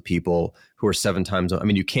conversations with people who are 7 time zones. I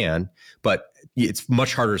mean, you can, but it's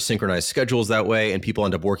much harder to synchronize schedules that way. And people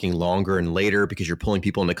end up working longer and later because you're pulling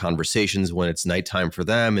people into conversations when it's nighttime for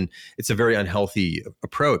them. And it's a very unhealthy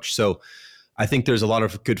approach. So I think there's a lot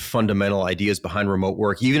of good fundamental ideas behind remote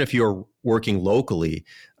work, even if you're working locally,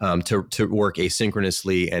 to work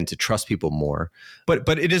asynchronously and to trust people more. But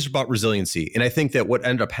it is about resiliency. And I think that what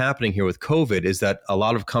ended up happening here with COVID is that a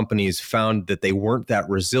lot of companies found that they weren't that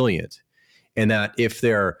resilient, and that if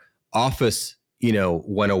their office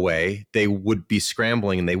went away, they would be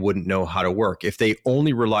scrambling and they wouldn't know how to work. If they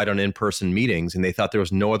only relied on in-person meetings and they thought there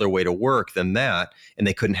was no other way to work than that, and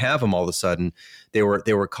they couldn't have them all of a sudden, they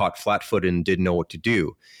were caught flat-footed and didn't know what to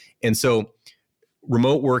do. And so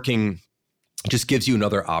remote working just gives you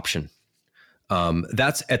another option.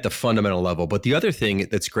 That's at the fundamental level. But the other thing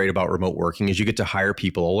that's great about remote working is you get to hire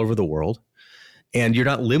people all over the world, and you're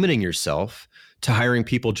not limiting yourself to hiring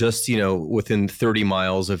people just, within 30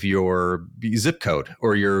 miles of your zip code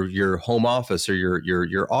or your home office or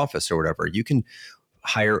your office or whatever. You can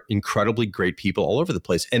hire incredibly great people all over the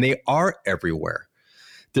place, and they are everywhere.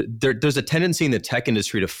 There's a tendency in the tech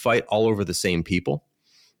industry to fight all over the same people,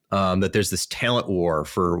 that there's this talent war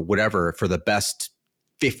for whatever, for the best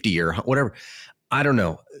 50 or whatever. I don't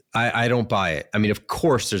know. I don't buy it. I mean, of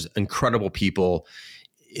course, there's incredible people,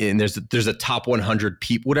 and there's a top 100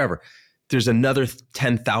 people, whatever. there's another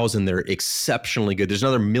 10,000 that are exceptionally good. There's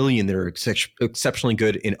another million that are exceptionally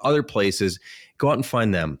good in other places. Go out and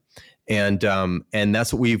find them. And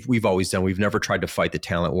that's what we've always done. We've never tried to fight the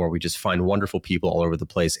talent war. We just find wonderful people all over the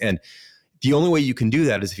place. And the only way you can do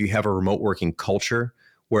that is if you have a remote working culture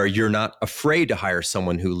where you're not afraid to hire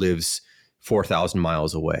someone who lives 4,000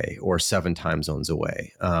 miles away or 7 time zones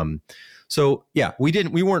away. So yeah,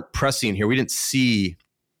 we weren't pressing here. We didn't see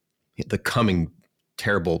the coming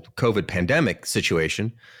terrible COVID pandemic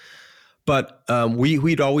situation, but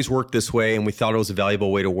we'd always worked this way, and we thought it was a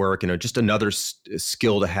valuable way to work and just another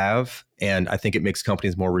skill to have. And I think it makes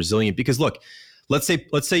companies more resilient because look, let's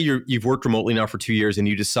say you've worked remotely now for 2 years and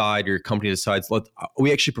you decide, or your company decides,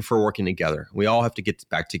 we actually prefer working together. We all have to get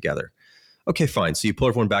back together. Okay, fine. So you pull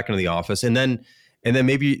everyone back into the office, and then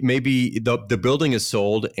maybe the building is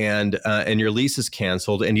sold and your lease is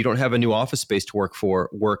canceled, and you don't have a new office space to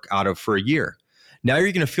work out of for a year. Now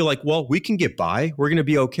you're going to feel like, well, we can get by. We're going to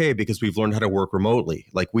be okay because we've learned how to work remotely.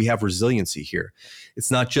 Like, we have resiliency here.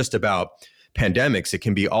 It's not just about pandemics. It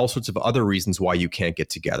can be all sorts of other reasons why you can't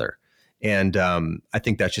get together. And I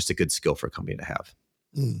think that's just a good skill for a company to have.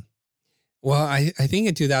 Well, I think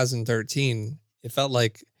in 2013, it felt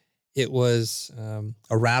like it was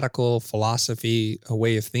a radical philosophy, a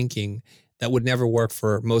way of thinking that would never work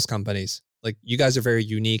for most companies. Like, you guys are very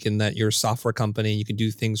unique in that you're a software company, you can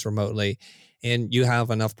do things remotely, and you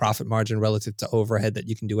have enough profit margin relative to overhead that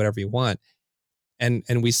you can do whatever you want. And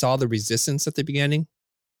we saw the resistance at the beginning,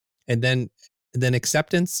 and then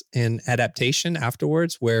acceptance and adaptation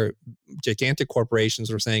afterwards, where gigantic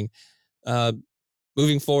corporations were saying,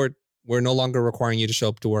 moving forward, we're no longer requiring you to show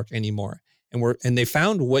up to work anymore. And they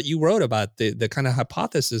found what you wrote about, the kind of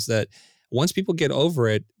hypothesis that once people get over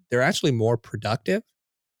it, they're actually more productive,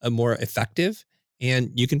 more effective,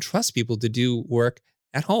 and you can trust people to do work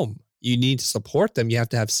at home. You need to support them. You have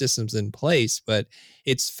to have systems in place, but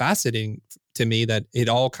it's fascinating to me that it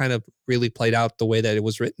all kind of really played out the way that it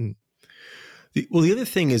was written. The other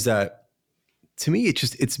thing is that, to me,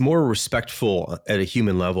 it's more respectful at a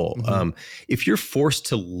human level. Mm-hmm. If you're forced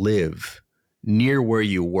to live near where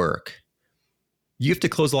you work, you have to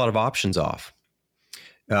close a lot of options off.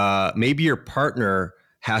 Maybe your partner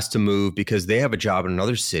has to move because they have a job in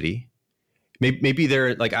another city. Maybe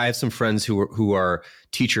they're like, I have some friends who are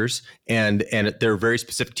teachers, and they're very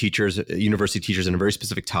specific teachers, university teachers in a very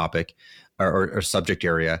specific topic or subject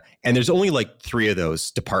area. And there's only like 3 of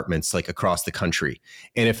those departments like across the country.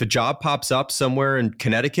 And if a job pops up somewhere in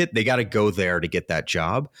Connecticut, they got to go there to get that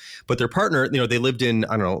job. But their partner, they lived in,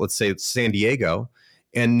 I don't know, let's say it's San Diego.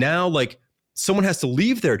 And now like someone has to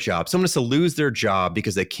leave their job. Someone has to lose their job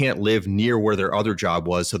because they can't live near where their other job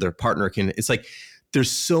was. So their partner can, it's like,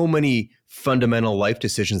 there's so many fundamental life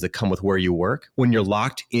decisions that come with where you work when you're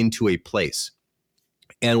locked into a place.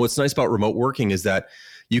 And what's nice about remote working is that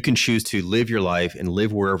you can choose to live your life and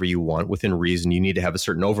live wherever you want within reason. You need to have a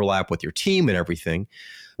certain overlap with your team and everything.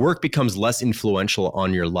 Work becomes less influential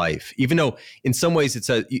on your life, even though in some ways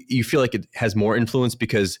you feel like it has more influence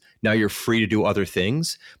because now you're free to do other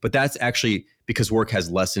things. But that's actually because work has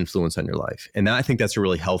less influence on your life. And I think that's a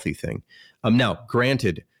really healthy thing. Now,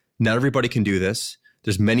 granted, not everybody can do this.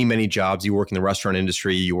 There's many, many jobs. You work in the restaurant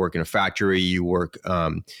industry, you work in a factory, you work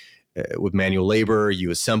with manual labor, you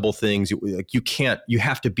assemble things. You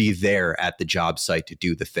have to be there at the job site to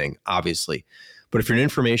do the thing, obviously. But if you're an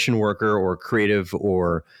information worker or creative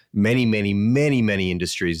or many, many, many, many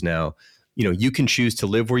industries now, you can choose to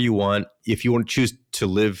live where you want. If you want to choose to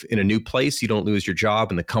live in a new place, you don't lose your job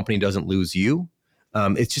and the company doesn't lose you.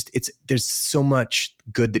 There's so much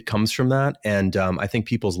good that comes from that. And I think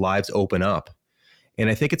people's lives open up. And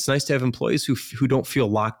I think it's nice to have employees who don't feel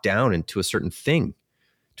locked down into a certain thing,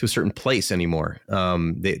 to a certain place anymore.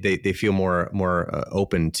 They feel more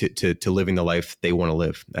open to living the life they want to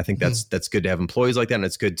live. I think that's good to have employees like that, and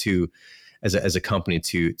it's good to as a company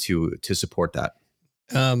to support that.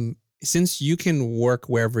 Since you can work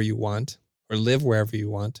wherever you want or live wherever you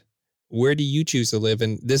want, where do you choose to live?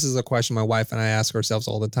 And this is a question my wife and I ask ourselves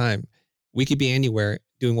all the time. We could be anywhere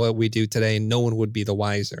doing what we do today, and no one would be the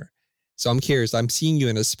wiser. So I'm curious. I'm seeing you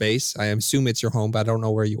in a space. I assume it's your home, but I don't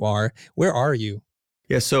know where you are. Where are you?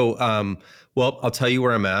 Yeah. So, well, I'll tell you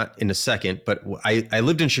where I'm at in a second, but I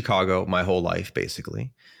lived in Chicago my whole life,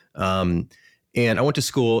 basically. And I went to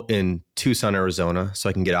school in Tucson, Arizona, so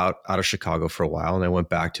I can get out of Chicago for a while. And I went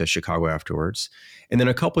back to Chicago afterwards. And then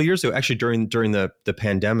a couple of years ago, actually during the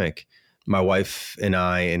pandemic, my wife and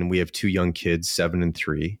I, and we have 2 young kids, 7 and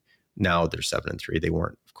 3. Now they're 7 and 3. They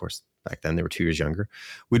weren't, of course, back then. They were 2 years younger.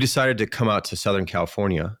 We decided to come out to Southern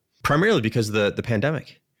California, primarily because of the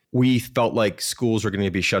pandemic. we felt like schools were going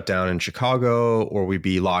to be shut down in Chicago, or we'd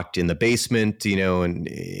be locked in the basement, and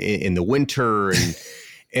in the winter,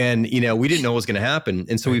 and we didn't know what was going to happen.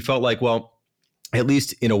 And so we felt like, well, at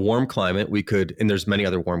least in a warm climate, we could, and there's many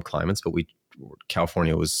other warm climates, but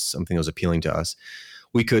California was something that was appealing to us.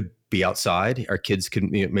 We could be outside. Our kids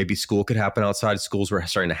could, maybe school could happen outside. Schools were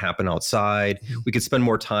starting to happen outside. We could spend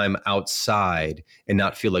more time outside and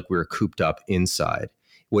not feel like we were cooped up inside,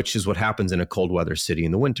 which is what happens in a cold weather city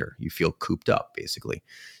in the winter. You feel cooped up, basically,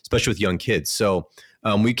 especially with young kids. So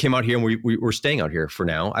we came out here, and we're staying out here for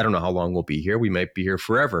now. I don't know how long we'll be here. We might be here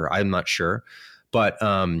forever. I'm not sure. But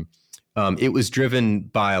it was driven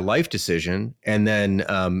by a life decision. And then,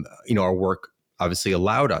 our work obviously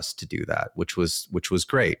allowed us to do that, which was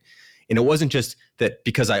great. And it wasn't just that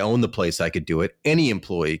because I own the place, I could do it. Any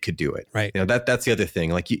employee could do it. Right. That's the other thing.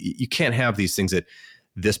 Like you can't have these things that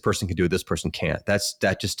this person can do it, this person can't.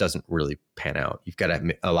 That just doesn't really pan out. You've got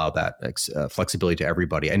to allow that flexibility to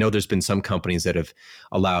everybody. I know there's been some companies that have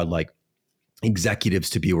allowed like executives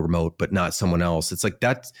to be remote, but not someone else. It's like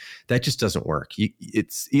that just doesn't work.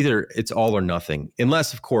 It's all or nothing,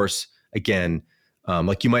 unless, of course, again,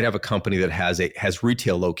 like you might have a company that has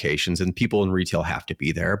retail locations, and people in retail have to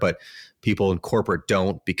be there, but people in corporate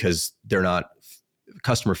don't because they're not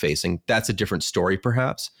customer facing. That's a different story,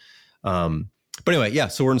 perhaps. But anyway, yeah.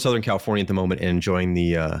 So we're in Southern California at the moment and enjoying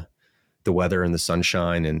the weather and the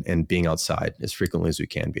sunshine and being outside as frequently as we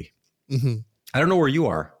can be. Mm-hmm. I don't know where you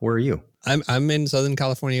are. Where are you? I'm in Southern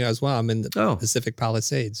California as well. I'm in the Pacific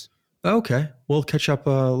Palisades. Okay. We'll catch up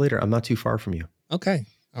later. I'm not too far from you. Okay.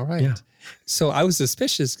 All right. Yeah. So I was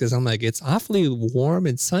suspicious because I'm like, it's awfully warm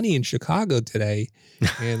and sunny in Chicago today.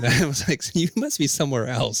 And I was like, you must be somewhere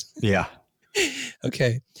else. Yeah.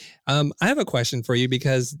 Okay. I have a question for you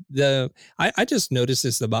because I just noticed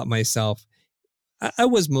this about myself. I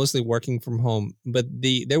was mostly working from home, but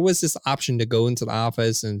there was this option to go into the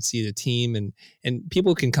office and see the team, and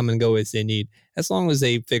people can come and go as they need, as long as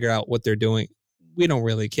they figure out what they're doing. We don't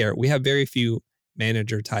really care. We have very few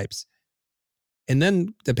manager types. And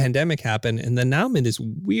then the pandemic happened, and then now I'm in this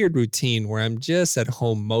weird routine where I'm just at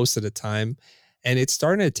home most of the time, and it's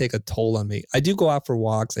starting to take a toll on me. I do go out for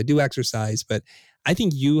walks, I do exercise, but I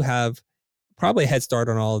think you have probably a head start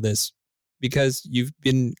on all of this because you've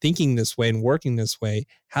been thinking this way and working this way.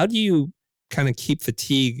 How do you kind of keep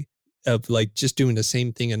fatigue of like just doing the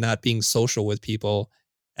same thing and not being social with people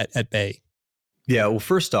at bay? Yeah. Well,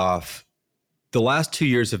 first off, the last 2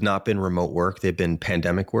 years have not been remote work. They've been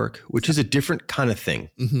pandemic work, which is a different kind of thing.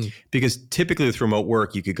 Mm-hmm. Because typically with remote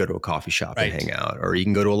work, you could go to a coffee shop and hang out, or you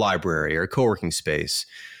can go to a library or a co-working space.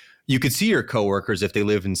 You could see your coworkers if they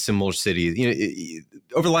live in similar cities.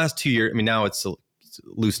 Over the last 2 years, I mean, now it's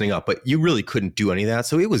loosening up, but you really couldn't do any of that.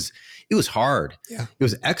 So it was hard. Yeah. It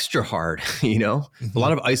was extra hard, mm-hmm. A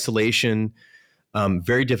lot of isolation,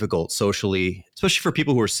 very difficult socially, especially for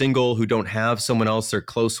people who are single, who don't have someone else they're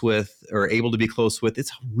close with or able to be close with.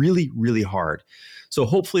 It's really, really hard. So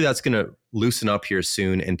hopefully that's going to loosen up here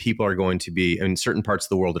soon. And people are going to be, in certain parts of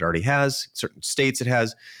the world it already has, certain states it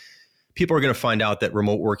has, people are going to find out that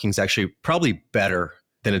remote working is actually probably better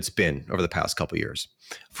than it's been over the past couple of years.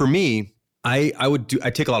 For me, I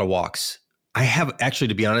take a lot of walks. I have actually,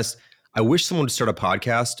 to be honest, I wish someone would start a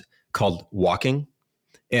podcast called Walking,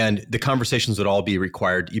 and the conversations would all be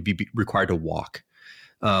required. You'd be required to walk.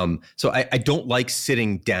 So I don't like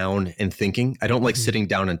sitting down and thinking. I don't like sitting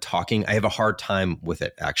down and talking. I have a hard time with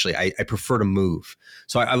it, actually. I prefer to move.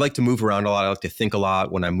 So I like to move around a lot. I like to think a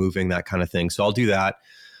lot when I'm moving, that kind of thing. So I'll do that.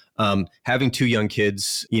 Having two young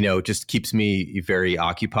kids, just keeps me very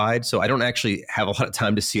occupied. So I don't actually have a lot of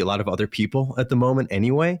time to see a lot of other people at the moment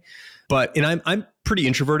anyway. And I'm pretty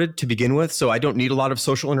introverted to begin with, so I don't need a lot of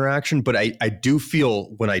social interaction. But I do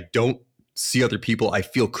feel when I don't see other people, I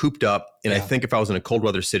feel cooped up. And I think if I was in a cold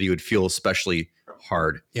weather city, it would feel especially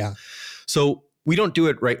hard. Yeah. So we don't do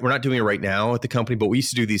it right. We're not doing it right now at the company, but we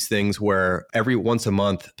used to do these things where every once a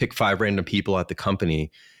month, pick 5 random people at the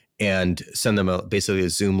company and send them basically a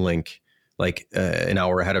Zoom link like an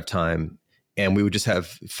hour ahead of time. And we would just have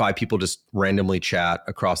 5 people just randomly chat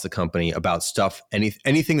across the company about stuff,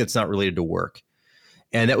 anything that's not related to work.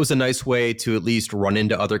 And that was a nice way to at least run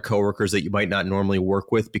into other coworkers that you might not normally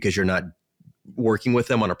work with because you're not working with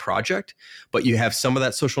them on a project, but you have some of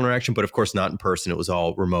that social interaction, but of course not in person. It was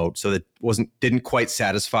all remote. So that didn't quite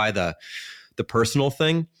satisfy the personal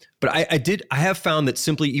thing. But I have found that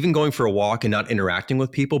simply even going for a walk and not interacting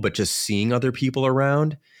with people, but just seeing other people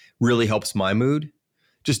around really helps my mood.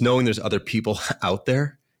 Just knowing there's other people out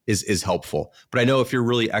there is helpful. But I know if you're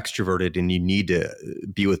really extroverted and you need to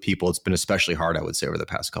be with people, it's been especially hard, I would say, over the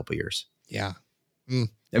past couple of years. Yeah.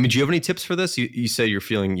 I mean, do you have any tips for this? You say you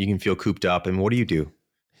can feel cooped up, and what do you do?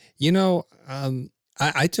 You know,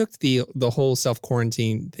 I took the whole self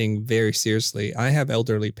quarantine thing very seriously. I have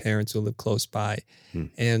elderly parents who live close by, Hmm.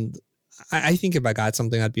 and I think if I got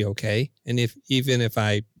something, I'd be okay. And even if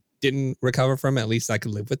I didn't recover from it, at least I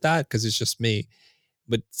could live with that because it's just me.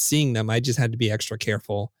 But seeing them, I just had to be extra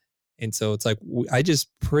careful. And so it's like I just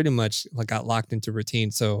pretty much like got locked into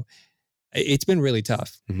routine. So it's been really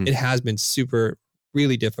tough. Mhm. It has been super,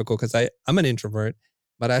 really difficult because I'm an introvert,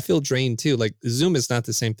 but I feel drained too. Like Zoom is not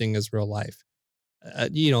the same thing as real life.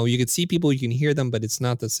 You can see people, you can hear them, but it's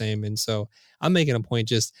not the same. And so I'm making a point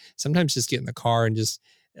just sometimes just get in the car and just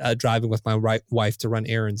driving with my wife to run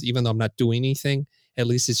errands, even though I'm not doing anything. At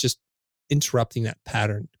least it's just interrupting that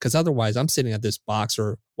pattern because otherwise I'm sitting at this box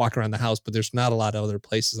or walking around the house, but there's not a lot of other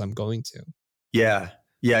places I'm going to. Yeah.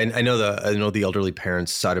 Yeah. I know the elderly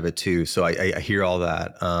parents side of it too. So I hear all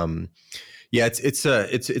that. Yeah,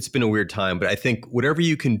 it's been a weird time, but I think whatever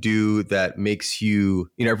you can do that makes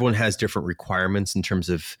everyone has different requirements in terms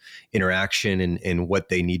of interaction and what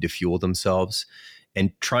they need to fuel themselves,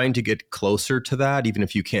 and trying to get closer to that, even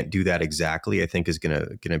if you can't do that exactly, I think is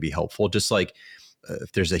gonna be helpful. Just like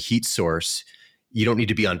if there's a heat source, you don't need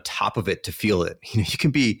to be on top of it to feel it. You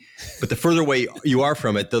can be, but the further away you are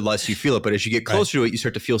from it, the less you feel it. But as you get closer to it, you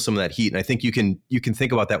start to feel some of that heat. And I think you can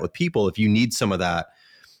think about that with people. If you need some of that,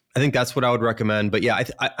 I think that's what I would recommend. But yeah,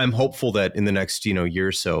 I'm hopeful that in the next year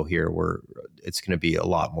or so here, it's going to be a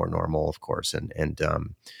lot more normal, of course, and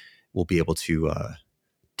we'll be able to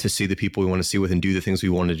see the people we want to see with and do the things we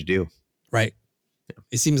wanted to do. Right.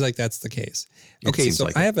 It seems like that's the case. Okay, so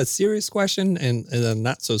I have a serious question and a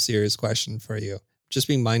not so serious question for you. Just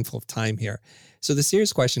being mindful of time here. So the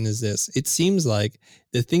serious question is this. It seems like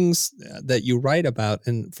the things that you write about,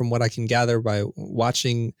 and from what I can gather by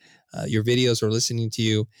watching your videos or listening to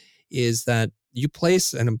you, is that you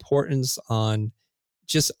place an importance on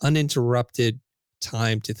just uninterrupted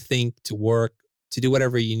time to think, to work, to do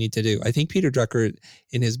whatever you need to do. I think Peter Drucker,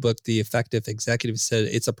 in his book, The Effective Executive, said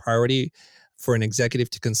it's a priority for an executive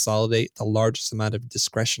to consolidate the largest amount of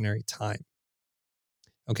discretionary time.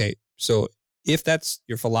 Okay, so if that's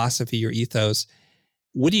your philosophy, your ethos,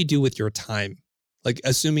 what do you do with your time? Like,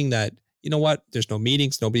 assuming that, you know what, there's no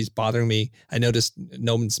meetings, nobody's bothering me. I noticed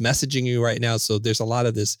no one's messaging you right now. So there's a lot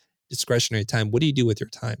of this discretionary time. What do you do with your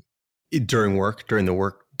time? During the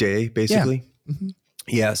work day, basically? Yeah. Mm-hmm.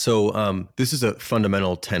 Yeah. So this is a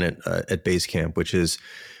fundamental tenet at Basecamp, which is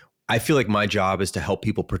I feel like my job is to help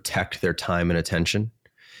people protect their time and attention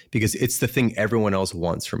because it's the thing everyone else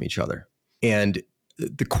wants from each other. And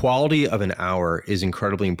the quality of an hour is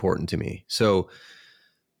incredibly important to me. So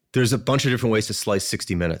there's a bunch of different ways to slice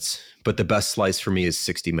 60 minutes, but the best slice for me is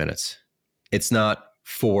 60 minutes. It's not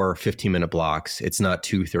 4 15-minute blocks. It's not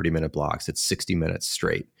 2 30-minute blocks. It's 60 minutes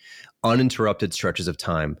straight, uninterrupted stretches of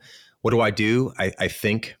time. What do? I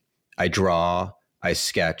think, I draw, I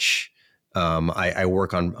sketch, I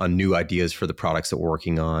work on new ideas for the products that we're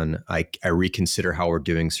working on. I reconsider how we're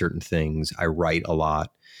doing certain things. I write a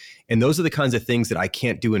lot. And those are the kinds of things that I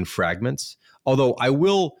can't do in fragments, although I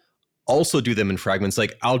will also do them in fragments.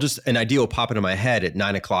 Like an idea will pop into my head at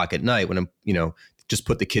 9 o'clock at night when I'm, just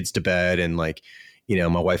put the kids to bed and my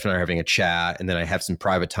wife and I are having a chat and then I have some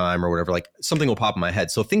private time or whatever, like something will pop in my head.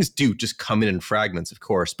 So things do just come in fragments, of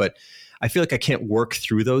course, but I feel like I can't work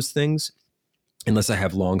through those things unless I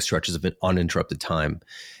have long stretches of uninterrupted time.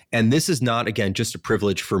 And this is not, again, just a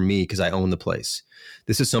privilege for me because I own the place.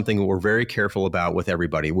 This is something that we're very careful about with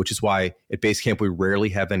everybody, which is why at Basecamp, we rarely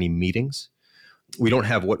have any meetings. We don't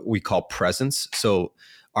have what we call presence. So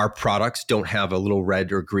our products don't have a little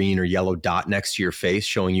red or green or yellow dot next to your face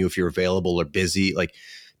showing you if you're available or busy. Like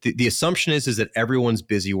the assumption is that everyone's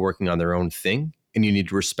busy working on their own thing and you need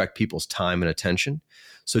to respect people's time and attention.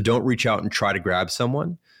 So don't reach out and try to grab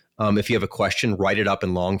someone. If you have a question, write it up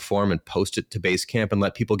in long form and post it to Basecamp and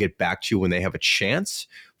let people get back to you when they have a chance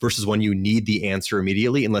versus when you need the answer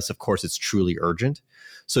immediately, unless, of course, it's truly urgent.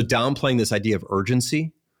 So downplaying this idea of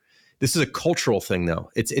urgency, this is a cultural thing,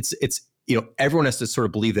 though. It's everyone has to sort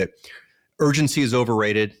of believe that urgency is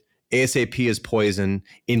overrated, ASAP is poison,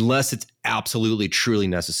 unless it's absolutely, truly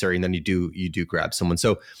necessary, and then you do grab someone.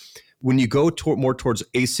 So when you go more towards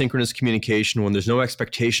asynchronous communication, when there's no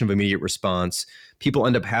expectation of immediate response, people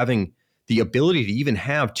end up having the ability to even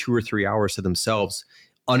have 2 or 3 hours to themselves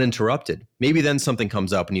uninterrupted. Maybe then something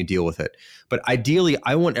comes up and you deal with it. But ideally,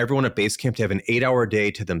 I want everyone at Basecamp to have an 8-hour day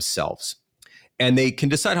to themselves. And they can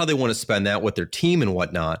decide how they want to spend that with their team and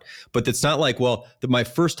whatnot. But it's not like, well, my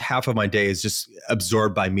first half of my day is just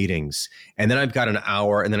absorbed by meetings. And then I've got an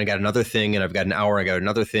hour, and then I got another thing, and I've got an hour, and I got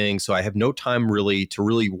another thing. So I have no time really to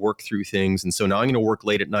really work through things. And so now I'm going to work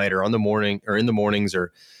late at night or on the morning or in the mornings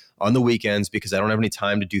or on the weekends because I don't have any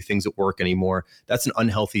time to do things at work anymore. That's an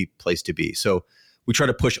unhealthy place to be. So we try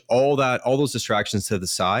to push all those distractions to the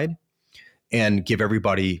side and give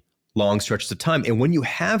everybody long stretches of time. And when you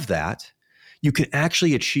have that, you can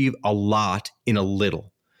actually achieve a lot in a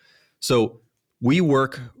little. So we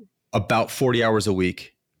work about 40 hours a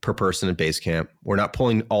week per person at Basecamp. We're not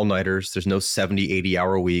pulling all-nighters. There's no 70,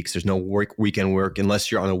 80-hour weeks. There's no weekend work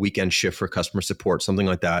unless you're on a weekend shift for customer support, something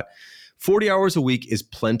like that. 40 hours a week is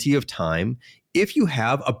plenty of time if you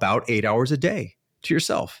have about 8 hours a day to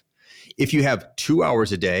yourself. If you have 2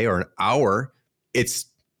 hours a day or an hour, it's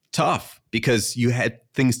tough because you had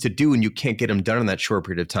things to do and you can't get them done in that short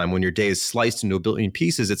period of time. When your day is sliced into a billion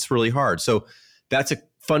pieces, it's really hard. So that's a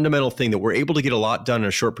fundamental thing that we're able to get a lot done in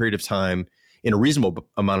a short period of time, in a reasonable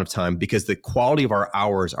amount of time, because the quality of our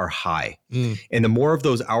hours are high. And the more of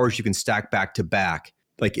those hours you can stack back to back,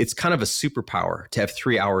 like it's kind of a superpower to have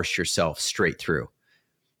 3 hours to yourself straight through.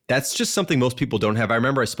 That's just something most people don't have. I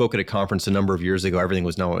remember I spoke at a conference a number of years ago. Everything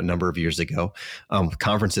was now a number of years ago,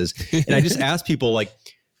 conferences. And I just asked people like,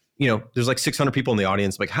 there's like 600 people in the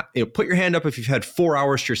audience, like, put your hand up if you've had 4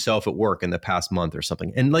 hours to yourself at work in the past month or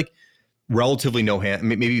something. And like relatively no hand,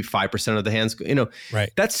 maybe 5% of the hands,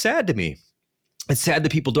 right. That's sad to me. It's sad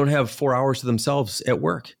that people don't have 4 hours to themselves at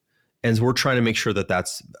work. And we're trying to make sure that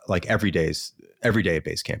that's like every day at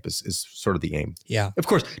Basecamp is sort of the aim. Yeah. Of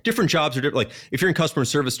course, different jobs are different. Like if you're in customer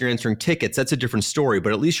service and you're answering tickets, that's a different story,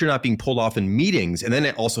 but at least you're not being pulled off in meetings and then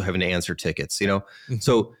also having to answer tickets, Mm-hmm.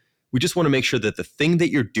 So we just want to make sure that the thing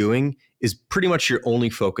that you're doing is pretty much your only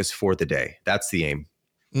focus for the day. That's the aim.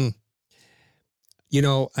 I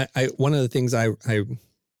one of the things I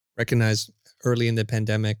recognized early in the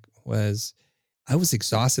pandemic was I was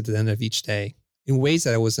exhausted at the end of each day in ways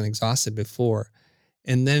that I wasn't exhausted before.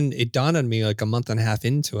 And then it dawned on me like a month and a half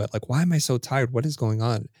into it, like, why am I so tired? What is going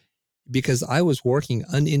on? Because I was working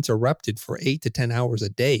uninterrupted for 8 to 10 hours a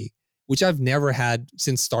day, which I've never had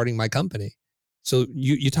since starting my company. So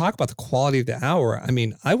you talk about the quality of the hour. I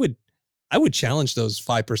mean, I would challenge those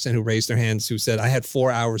 5% who raised their hands who said I had 4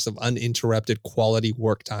 hours of uninterrupted quality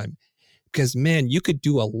work time, because man, you could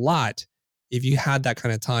do a lot if you had that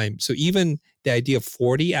kind of time. So even the idea of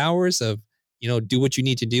 40 hours of, do what you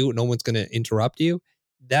need to do, no one's going to interrupt you.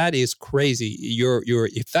 That is crazy. Your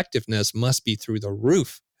effectiveness must be through the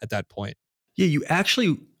roof at that point. Yeah, you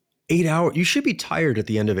actually 8 hours. You should be tired at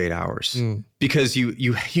the end of 8 hours because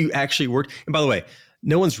you actually worked. And by the way,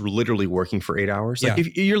 no one's literally working for 8 hours. Like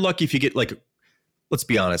if you're lucky if you get like, let's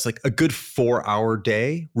be honest, like a good 4 hour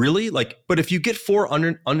day, really. Like, but if you get 4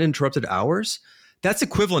 uninterrupted hours, that's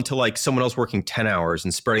equivalent to like someone else working 10 hours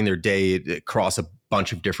and spreading their day across a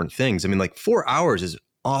bunch of different things. I mean, like 4 hours is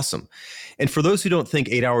awesome. And for those who don't think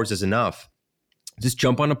 8 hours is enough, just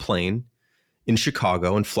jump on a plane in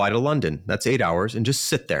Chicago and fly to London. That's 8 hours and just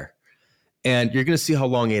sit there. And you're going to see how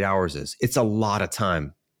long 8 hours is. It's a lot of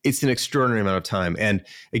time. It's an extraordinary amount of time. And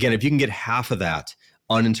again, if you can get half of that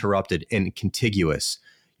uninterrupted and contiguous,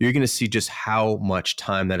 you're going to see just how much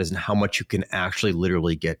time that is and how much you can actually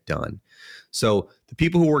literally get done. So the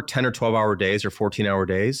people who work 10 or 12 hour days or 14 hour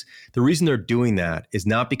days, the reason they're doing that is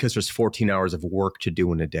not because there's 14 hours of work to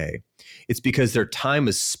do in a day. It's because their time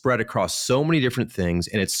is spread across so many different things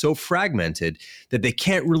and it's so fragmented that they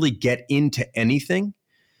can't really get into anything.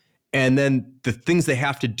 And then the things they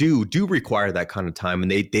have to do require that kind of time,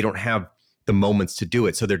 and they don't have the moments to do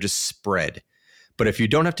it. So they're just spread. But if you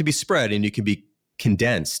don't have to be spread and you can be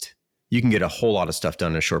condensed, you can get a whole lot of stuff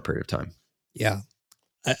done in a short period of time. Yeah.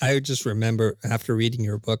 I just remember after reading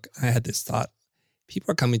your book, I had this thought.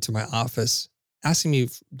 People are coming to my office asking me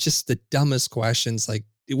just the dumbest questions, like,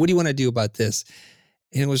 what do you want to do about this?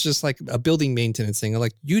 And it was just like a building maintenance thing.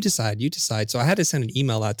 Like, you decide. So I had to send an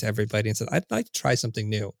email out to everybody and said, I'd like to try something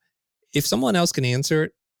new. If someone else can answer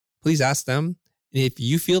it, please ask them. And if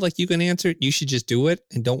you feel like you can answer it, you should just do it.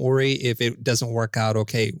 And don't worry if it doesn't work out.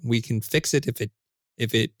 Okay, we can fix it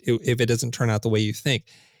if it doesn't turn out the way you think.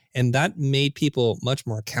 And that made people much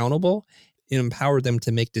more accountable. It empowered them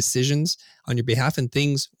to make decisions on your behalf. And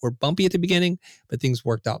things were bumpy at the beginning, but things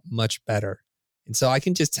worked out much better. And so I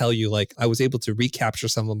can just tell you, like, I was able to recapture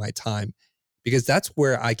some of my time because that's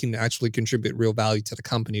where I can actually contribute real value to the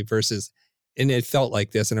company versus, and it felt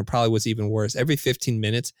like this, and it probably was even worse. Every 15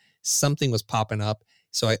 minutes, something was popping up.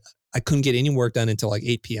 So I couldn't get any work done until like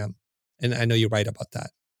 8 p.m. And I know you're right about that.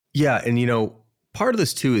 Yeah. And, part of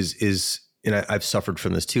this too is and I've suffered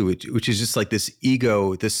from this too, which is just like this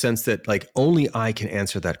ego, this sense that like only I can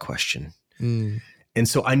answer that question. Mm. And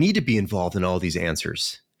so I need to be involved in all these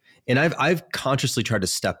answers. And I've consciously tried to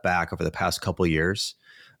step back over the past couple of years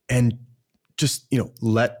and just,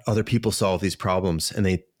 let other people solve these problems.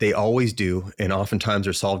 And they always do. And oftentimes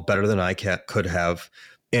they're solved better than I could have.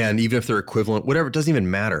 And even if they're equivalent, whatever, it doesn't even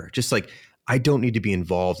matter. Just like, I don't need to be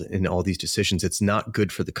involved in all these decisions. It's not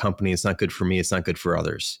good for the company. It's not good for me. It's not good for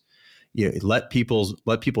others. Let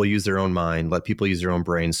people use their own mind, let people use their own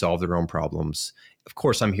brain, solve their own problems. Of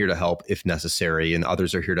course, I'm here to help if necessary, and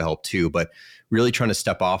others are here to help too, but really trying to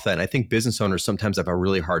step off that. And I think business owners sometimes have a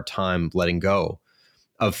really hard time letting go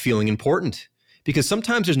of feeling important, because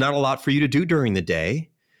sometimes there's not a lot for you to do during the day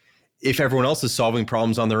if everyone else is solving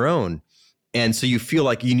problems on their own. And so you feel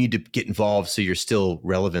like you need to get involved so you're still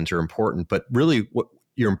relevant or important, but really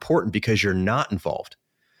you're important because you're not involved.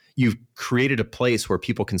 You've created a place where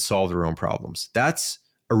people can solve their own problems. That's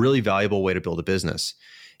a really valuable way to build a business.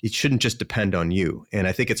 It shouldn't just depend on you. And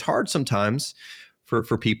I think it's hard sometimes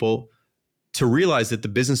for people to realize that the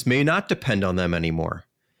business may not depend on them anymore.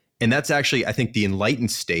 And that's actually, I think, the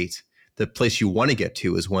enlightened state. The place you want to get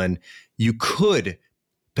to is when you could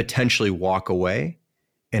potentially walk away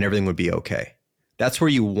and everything would be okay. That's where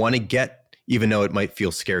you want to get, even though it might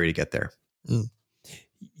feel scary to get there. Mm.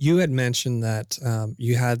 You had mentioned that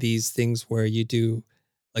you had these things where you do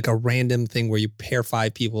like a random thing where you pair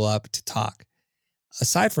 5 people up to talk.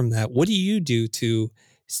 Aside from that, what do you do to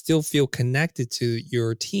still feel connected to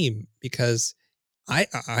your team? Because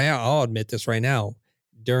I'll admit this right now,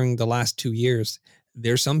 during the last 2 years,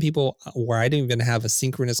 there's some people where I didn't even have a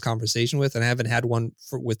synchronous conversation with, and I haven't had one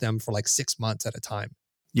with them for like 6 months at a time.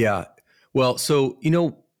 Yeah. Well, so,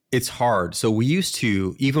 it's hard. So we used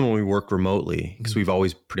to, even when we worked remotely, because we've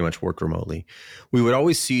always pretty much worked remotely, we would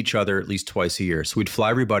always see each other at least twice a year. So we'd fly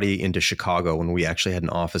everybody into Chicago when we actually had an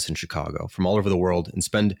office in Chicago from all over the world and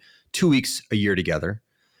spend 2 weeks a year together.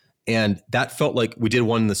 And that felt like we did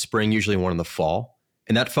one in the spring, usually one in the fall.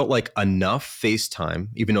 And that felt like enough FaceTime,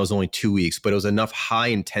 even though it was only 2 weeks, but it was enough high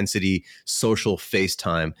intensity social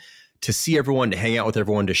FaceTime to see everyone, to hang out with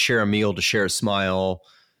everyone, to share a meal, to share a smile,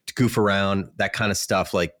 to goof around, that kind of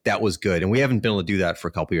stuff. Like that was good. And we haven't been able to do that for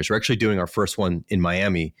a couple of years. We're actually doing our first one in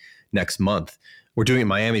Miami next month. We're doing it in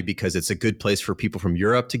Miami because it's a good place for people from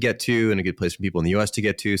Europe to get to and a good place for people in the US to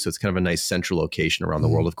get to. So it's kind of a nice central location around the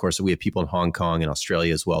world. Of course, we have people in Hong Kong and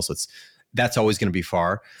Australia as well. So that's always going to be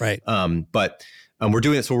far. Right. But we're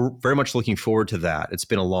doing it. So we're very much looking forward to that. It's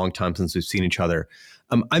been a long time since we've seen each other.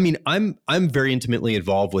 I'm very intimately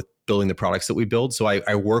involved with building the products that we build. So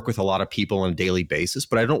I work with a lot of people on a daily basis,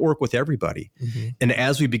 but I don't work with everybody. Mm-hmm. And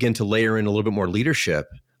as we begin to layer in a little bit more leadership,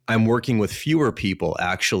 I'm working with fewer people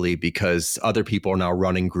actually, because other people are now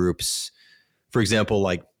running groups. For example,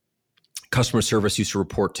 like customer service used to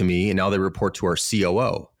report to me, and now they report to our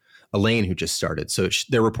COO, Elaine, who just started. So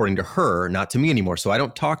they're reporting to her, not to me anymore. So I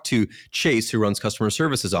don't talk to Chase, who runs customer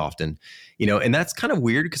service, as often, and that's kind of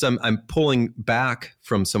weird because I'm pulling back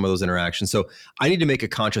from some of those interactions. So I need to make a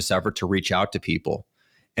conscious effort to reach out to people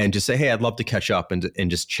and just say, hey, I'd love to catch up and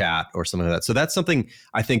just chat or something like that. So that's something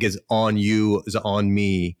I think is on you, is on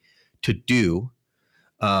me to do,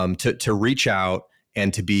 to reach out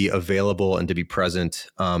and to be available and to be present,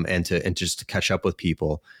 and just to catch up with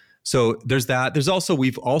people. So there's that. There's also,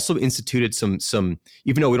 we've also instituted some,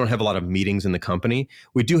 even though we don't have a lot of meetings in the company,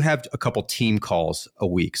 we do have a couple team calls a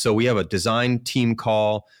week. So we have a design team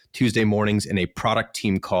call Tuesday mornings and a product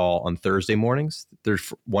team call on Thursday mornings.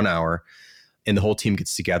 There's 1 hour and the whole team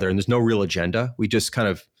gets together and there's no real agenda. We just kind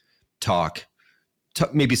of talk.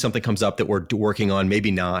 Maybe something comes up that we're working on,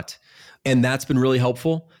 maybe not. And that's been really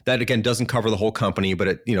helpful. That, again, doesn't cover the whole company, but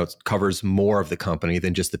it covers more of the company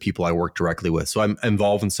than just the people I work directly with. So I'm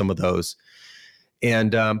involved in some of those.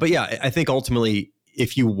 And but yeah, I think ultimately,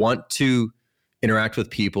 if you want to interact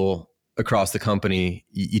with people across the company,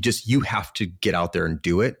 you have to get out there and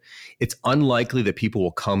do it. It's unlikely that people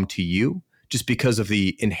will come to you just because of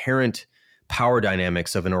the inherent power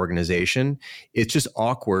dynamics of an organization. It's just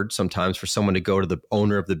awkward sometimes for someone to go to the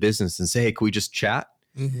owner of the business and say, hey, can we just chat?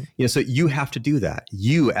 Mm-hmm. So you have to do that.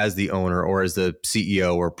 You, as the owner or as the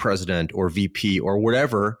CEO or president or VP or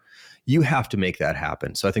whatever, you have to make that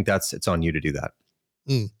happen. So I think it's on you to do that.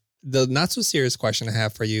 The not so serious question I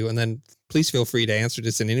have for you, and then please feel free to answer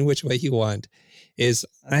this in any which way you want, is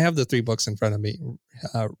I have the 3 books in front of me,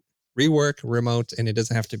 Rework, Remote, and It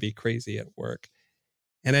Doesn't Have to Be Crazy at Work.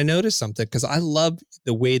 And I noticed something because I love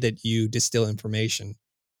the way that you distill information.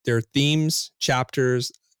 There are themes,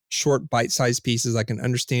 chapters, short bite-sized pieces. I can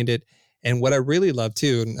understand it. And what I really love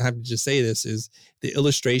too, and I have to just say this, is the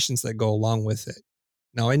illustrations that go along with it.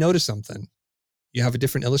 Now I noticed something. You have a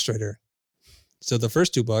different illustrator. So the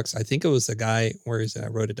first 2 books, I think it was the guy, where is it? I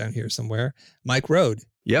wrote it down here somewhere. Mike Road,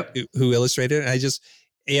 Yep. who illustrated it.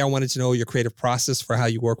 And I wanted to know your creative process for how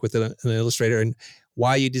you work with an illustrator and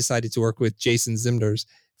why you decided to work with Jason Zimdars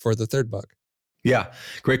for the 3rd book. Yeah,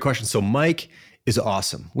 great question. So Mike is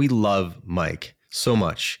awesome. We love Mike so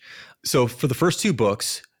much. So for the first 2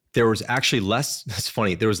 books, there was actually less, that's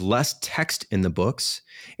funny, there was less text in the books,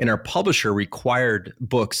 and our publisher required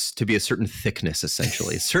books to be a certain thickness,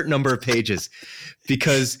 essentially, a certain number of pages,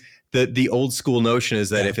 because the old school notion is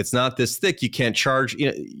that if it's not this thick, you can't charge,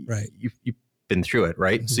 Right. You've been through it,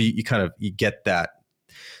 right? Mm-hmm. So you get that.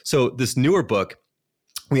 So this newer book,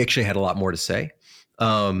 we actually had a lot more to say.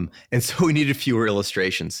 And so we needed fewer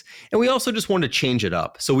illustrations, and we also just wanted to change it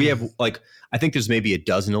up. So we have I think there's maybe a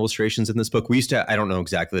dozen illustrations in this book. We used to, I don't know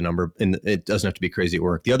exactly the number, and it doesn't have to be crazy at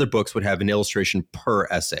work. The other books would have an illustration per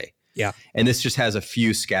essay. Yeah. And this just has a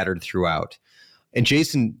few scattered throughout. And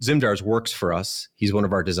Jason Zimdars works for us. He's one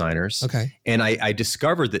of our designers. Okay. And I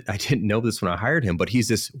discovered that, I didn't know this when I hired him, but he's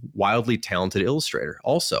this wildly talented illustrator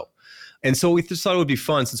also. And so we just thought it would be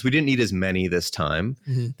fun, since we didn't need as many this time,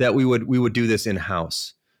 that we would do this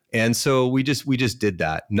in-house. And so we just did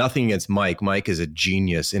that. Nothing against Mike. Mike is a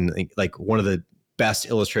genius and like one of the best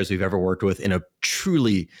illustrators we've ever worked with, and a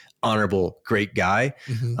truly honorable, great guy.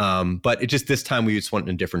 But it just, this time we just went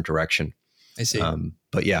in a different direction. I see.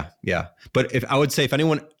 But yeah. But if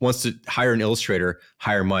anyone wants to hire an illustrator,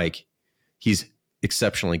 hire Mike. He's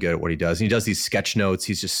exceptionally good at what he does. And he does these sketch notes.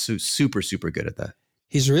 He's just super, super good at that.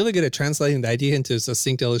 He's really good at translating the idea into a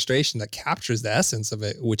succinct illustration that captures the essence of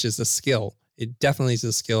it, which is a skill. It definitely is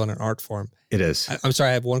a skill and an art form. It is. I'm sorry,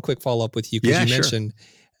 I have one quick follow-up with you, because you mentioned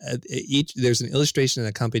there's an illustration that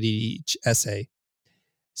accompanied each essay.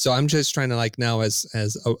 So I'm just trying to now as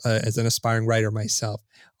an aspiring writer myself,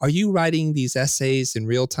 are you writing these essays in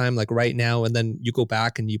real time, like right now, and then you go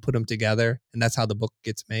back and you put them together, and that's how the book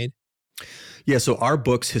gets made? Yeah. So our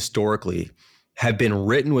books historically have been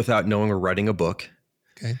written without knowing we're writing a book.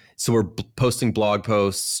 Okay. So we're posting blog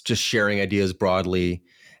posts, just sharing ideas broadly.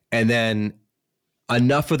 And then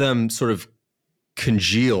enough of them sort of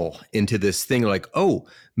congeal into this thing like, oh,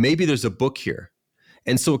 maybe there's a book here.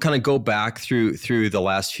 And so we'll kind of go back through the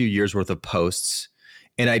last few years worth of posts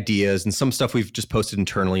and ideas, and some stuff we've just posted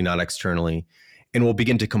internally, not externally. And we'll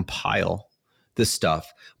begin to compile this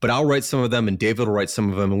stuff. But I'll write some of them and David will write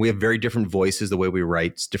some of them. And we have very different voices, the way we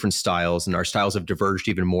write, different styles, and our styles have diverged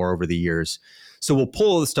even more over the years. So we'll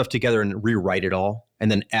pull all this stuff together and rewrite it all, and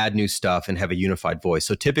then add new stuff and have a unified voice.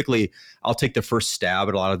 So typically I'll take the first stab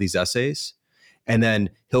at a lot of these essays, and then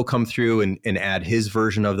he'll come through and add his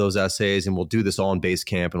version of those essays, and we'll do this all in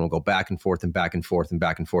Basecamp, and we'll go back and forth and back and forth and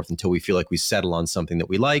back and forth until we feel like we settle on something that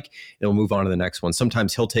we like, and we'll move on to the next one.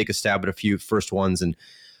 Sometimes he'll take a stab at a few first ones,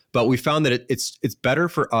 but we found that it's better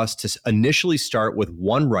for us to initially start with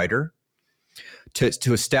one writer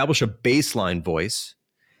to establish a baseline voice,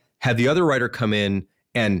 have the other writer come in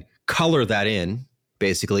and color that in,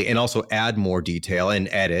 basically, and also add more detail and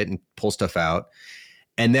edit and pull stuff out.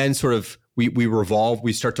 And then sort of we revolve,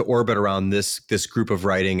 we start to orbit around this group of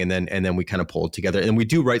writing, and then we kind of pull it together. And we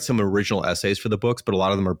do write some original essays for the books, but a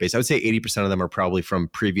lot of them are based, I would say 80% of them are probably from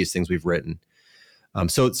previous things we've written.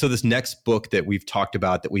 So this next book that we've talked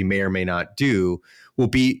about that we may or may not do will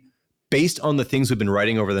be based on the things we've been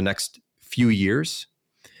writing over the next few years,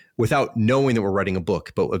 without knowing that we're writing a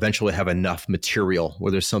book, but eventually have enough material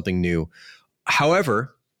where there's something new.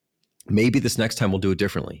 However, maybe this next time we'll do it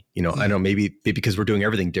differently. I don't know, maybe because we're doing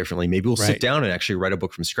everything differently, maybe we'll sit down and actually write a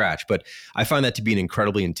book from scratch. But I find that to be an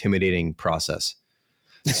incredibly intimidating process.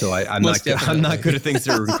 So I'm not good at things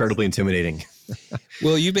that are incredibly intimidating.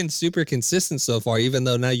 Well, you've been super consistent so far, even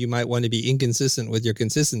though now you might want to be inconsistent with your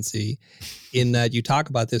consistency, in that you talk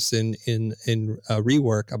about this in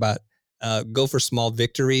rework about go for small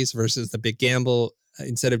victories versus the big gamble.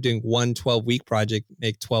 Instead of doing one 12-week project,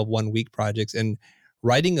 make 12 one-week projects. And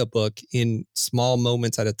writing a book in small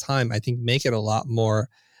moments at a time, I think make it a lot more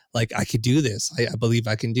like, I could do this. I believe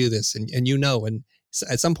I can do this. And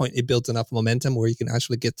at some point it builds enough momentum where you can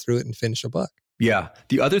actually get through it and finish a book. Yeah.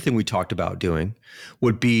 The other thing we talked about doing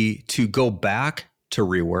would be to go back to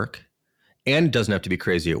rework, and it doesn't have to be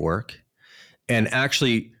crazy at work. And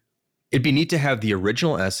actually, it'd be neat to have the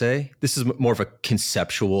original essay. This is more of a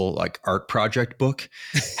conceptual, like, art project book.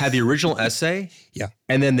 Have the original essay,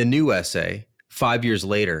 and then the new essay 5 years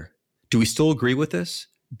later. Do we still agree with this?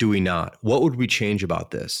 Do we not? What would we change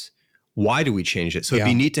about this? Why do we change it? So it'd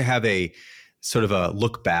be neat to have a sort of a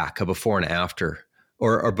look back, a before and after,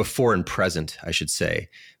 or before and present, I should say,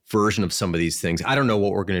 version of some of these things. I don't know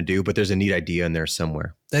what we're going to do, but there's a neat idea in there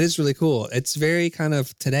somewhere. That is really cool. It's very kind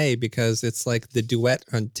of today because it's like the duet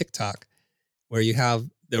on TikTok where you have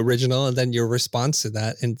the original and then your response to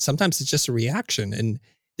that. And sometimes it's just a reaction. And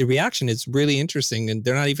the reaction is really interesting. And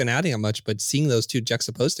they're not even adding that much, but seeing those two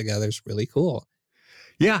juxtaposed together is really cool.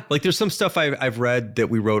 Yeah, like there's some stuff I've read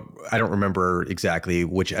that we wrote. I don't remember exactly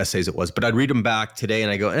which essays it was, but I'd read them back today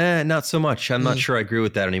and I go, not so much. I'm not sure I agree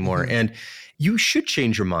with that anymore. And you should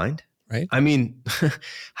change your mind. Right. I mean,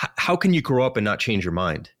 how can you grow up and not change your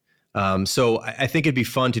mind? So I think it'd be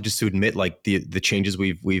fun to admit like the changes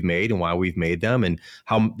we've made and why we've made them and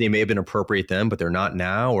how they may have been appropriate then, but they're not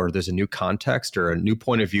now, or there's a new context or a new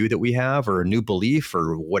point of view that we have or a new belief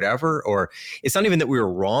or whatever. Or it's not even that we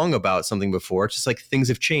were wrong about something before. It's just like things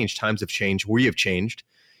have changed, times have changed, we have changed.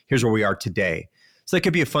 Here's where we are today. So that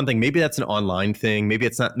could be a fun thing. Maybe that's an online thing. Maybe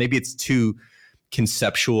it's not, maybe it's too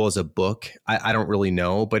conceptual as a book. I don't really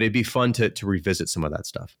know, but it'd be fun to revisit some of that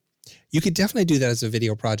stuff. You could definitely do that as a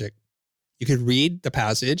video project. You could read the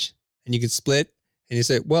passage and you could split and you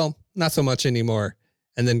say, well, not so much anymore.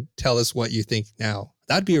 And then tell us what you think now.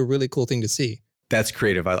 That'd be a really cool thing to see. That's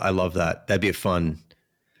creative. I love that. That'd be a fun.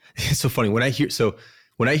 It's so funny when I hear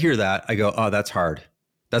that, I go, oh, that's hard.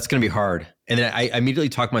 That's going to be hard. And then I immediately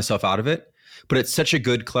talk myself out of it, but it's such a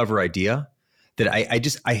good, clever idea that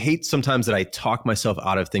I hate sometimes that I talk myself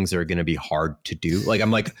out of things that are going to be hard to do. Like, I'm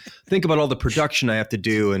like, think about all the production I have to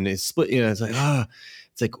do and it's split, it's like,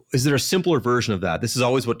 it's like, is there a simpler version of that? This is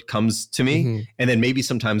always what comes to me. Mm-hmm. And then maybe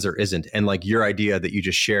sometimes there isn't. And like your idea that you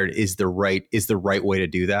just shared is the right way to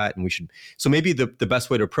do that. And so maybe the best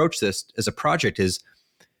way to approach this as a project is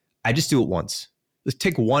I just do it once. Let's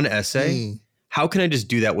take one essay. How can I just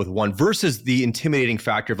do that with one versus the intimidating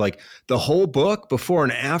factor of like the whole book before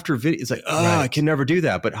and after video? It's like, I can never do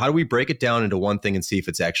that. But how do we break it down into one thing and see if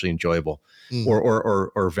it's actually enjoyable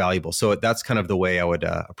or valuable? So that's kind of the way I would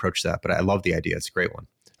approach that. But I love the idea. It's a great one.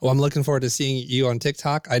 Well, I'm looking forward to seeing you on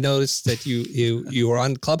TikTok. I noticed that you were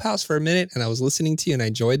on Clubhouse for a minute and I was listening to you and I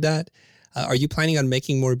enjoyed that. Are you planning on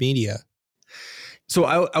making more media? So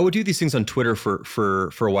I would do these things on Twitter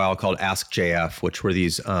for a while called Ask JF, which were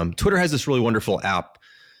these, Twitter has this really wonderful app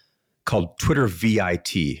called Twitter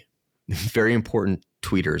VIT, very important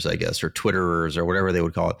tweeters, I guess, or Twitterers or whatever they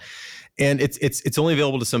would call it. And it's only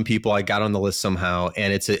available to some people. I got on the list somehow,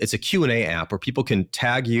 and it's a Q&A app where people can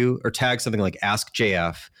tag you or tag something like Ask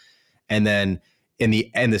JF. And then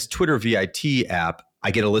in this Twitter VIT app, I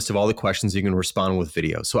get a list of all the questions you can respond with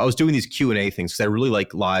video. So I was doing these Q&A things because I really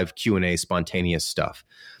like live Q&A spontaneous stuff.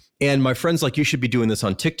 And my friends like, you should be doing this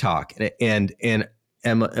on TikTok. And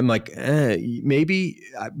I'm like, maybe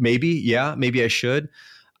I should.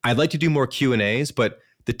 I'd like to do more Q&As, but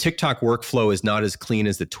the TikTok workflow is not as clean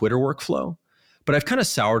as the Twitter workflow. But I've kind of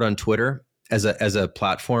soured on Twitter as a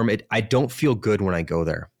platform. I don't feel good when I go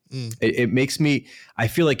there. It makes me, I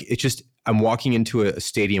feel like it's just, I'm walking into a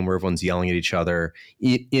stadium where everyone's yelling at each other.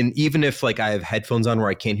 Even if like I have headphones on where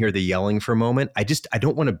I can't hear the yelling for a moment, I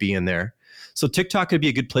don't want to be in there. So TikTok could be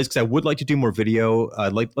a good place because I would like to do more video.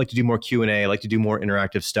 I'd like to do more Q&A. I like to do more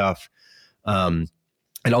interactive stuff. I'd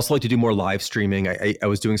also like to do more live streaming. I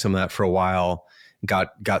was doing some of that for a while,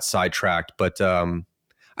 got sidetracked, but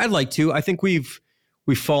I'd like to. I think we've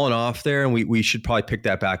fallen off there and we should probably pick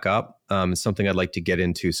that back up. It's something I'd like to get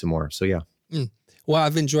into some more. So yeah. Well,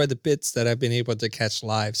 I've enjoyed the bits that I've been able to catch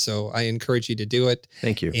live, so I encourage you to do it.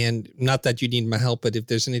 Thank you. And not that you need my help, but if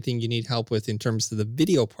there's anything you need help with in terms of the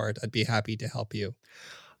video part, I'd be happy to help you.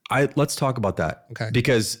 Let's talk about that. Okay.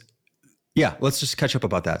 Because, let's just catch up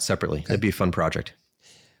about that separately. Okay. That'd be a fun project.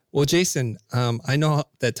 Well, Jason, I know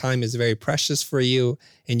that time is very precious for you,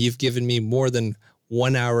 and you've given me more than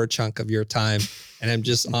 1 hour chunk of your time, and I'm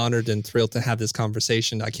just honored and thrilled to have this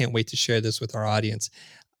conversation. I can't wait to share this with our audience.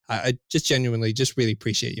 I just genuinely just really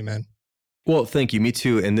appreciate you, man. Well, thank you. Me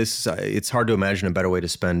too. And this, it's hard to imagine a better way to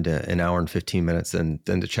spend an hour and 15 minutes than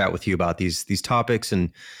to chat with you about these topics.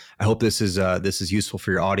 And I hope this is useful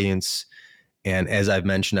for your audience. And as I've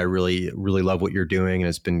mentioned, I really, really love what you're doing. And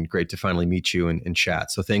it's been great to finally meet you and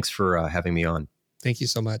chat. So thanks for having me on. Thank you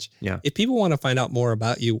so much. Yeah. If people want to find out more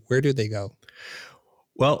about you, where do they go?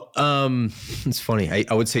 Well, it's funny.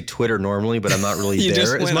 I would say Twitter normally, but I'm not really you there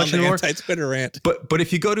just as went much on the anymore. Anti-Twitter rant. But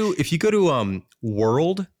if you go to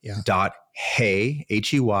world.hey.com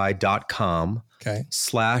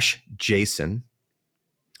 /Jason.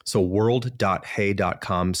 So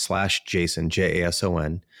world.hey.com/Jason,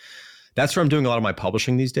 JASON. That's where I'm doing a lot of my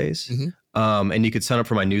publishing these days. Mm-hmm. And you could sign up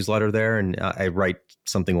for my newsletter there, and I write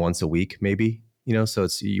something once a week, maybe. So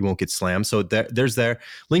you won't get slammed. So there's there.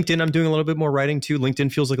 LinkedIn, I'm doing a little bit more writing too.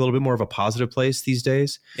 LinkedIn feels like a little bit more of a positive place these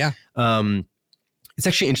days. Yeah. It's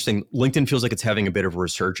actually interesting. LinkedIn feels like it's having a bit of a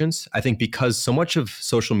resurgence. I think because so much of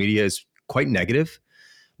social media is quite negative,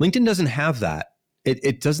 LinkedIn doesn't have that.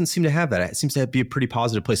 It doesn't seem to have that. It seems to be a pretty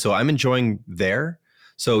positive place. So I'm enjoying there.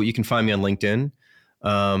 So you can find me on LinkedIn.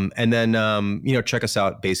 And then, check us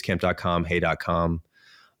out, basecamp.com, hey.com.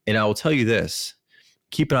 And I will tell you this,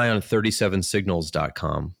 keep an eye on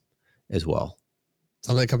 37signals.com as well.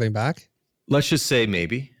 Something coming back? Let's just say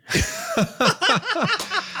maybe.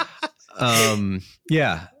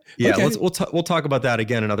 Yeah. Okay. We'll talk about that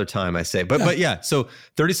again another time, I say. But yeah, so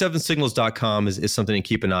 37signals.com is something to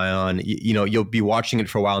keep an eye on. You'll be watching it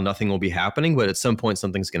for a while, nothing will be happening, but at some point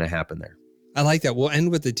something's going to happen there. I like that. We'll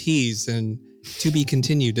end with the tease and to be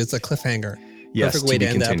continued. It's a cliffhanger. Yes, perfect way to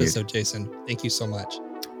end the episode, Jason. Thank you so much.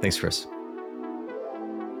 Thanks, Chris.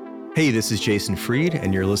 Hey, this is Jason Fried,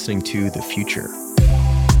 and you're listening to The Futur.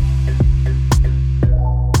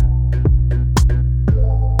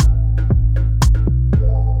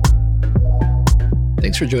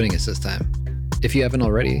 Thanks for joining us this time. If you haven't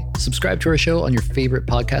already, subscribe to our show on your favorite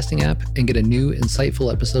podcasting app and get a new,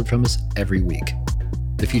 insightful episode from us every week.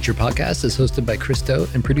 The Futur Podcast is hosted by Chris Do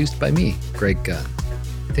and produced by me, Greg Gunn.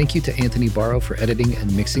 Thank you to Anthony Barrow for editing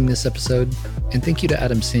and mixing this episode, and thank you to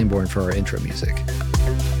Adam Sanborn for our intro music.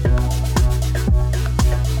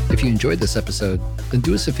 If you enjoyed this episode, then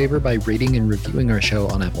do us a favor by rating and reviewing our show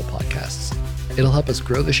on Apple Podcasts. It'll help us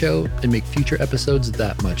grow the show and make future episodes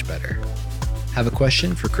that much better. Have a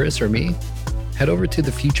question for Chris or me? Head over to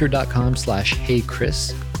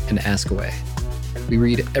thefutur.com/heychris and ask away. We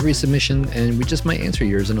read every submission and we just might answer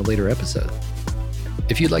yours in a later episode.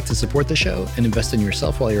 If you'd like to support the show and invest in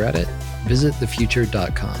yourself while you're at it, visit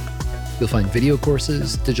thefutur.com. You'll find video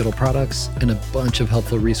courses, digital products, and a bunch of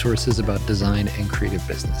helpful resources about design and creative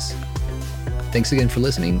business. Thanks again for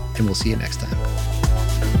listening, and we'll see you next time.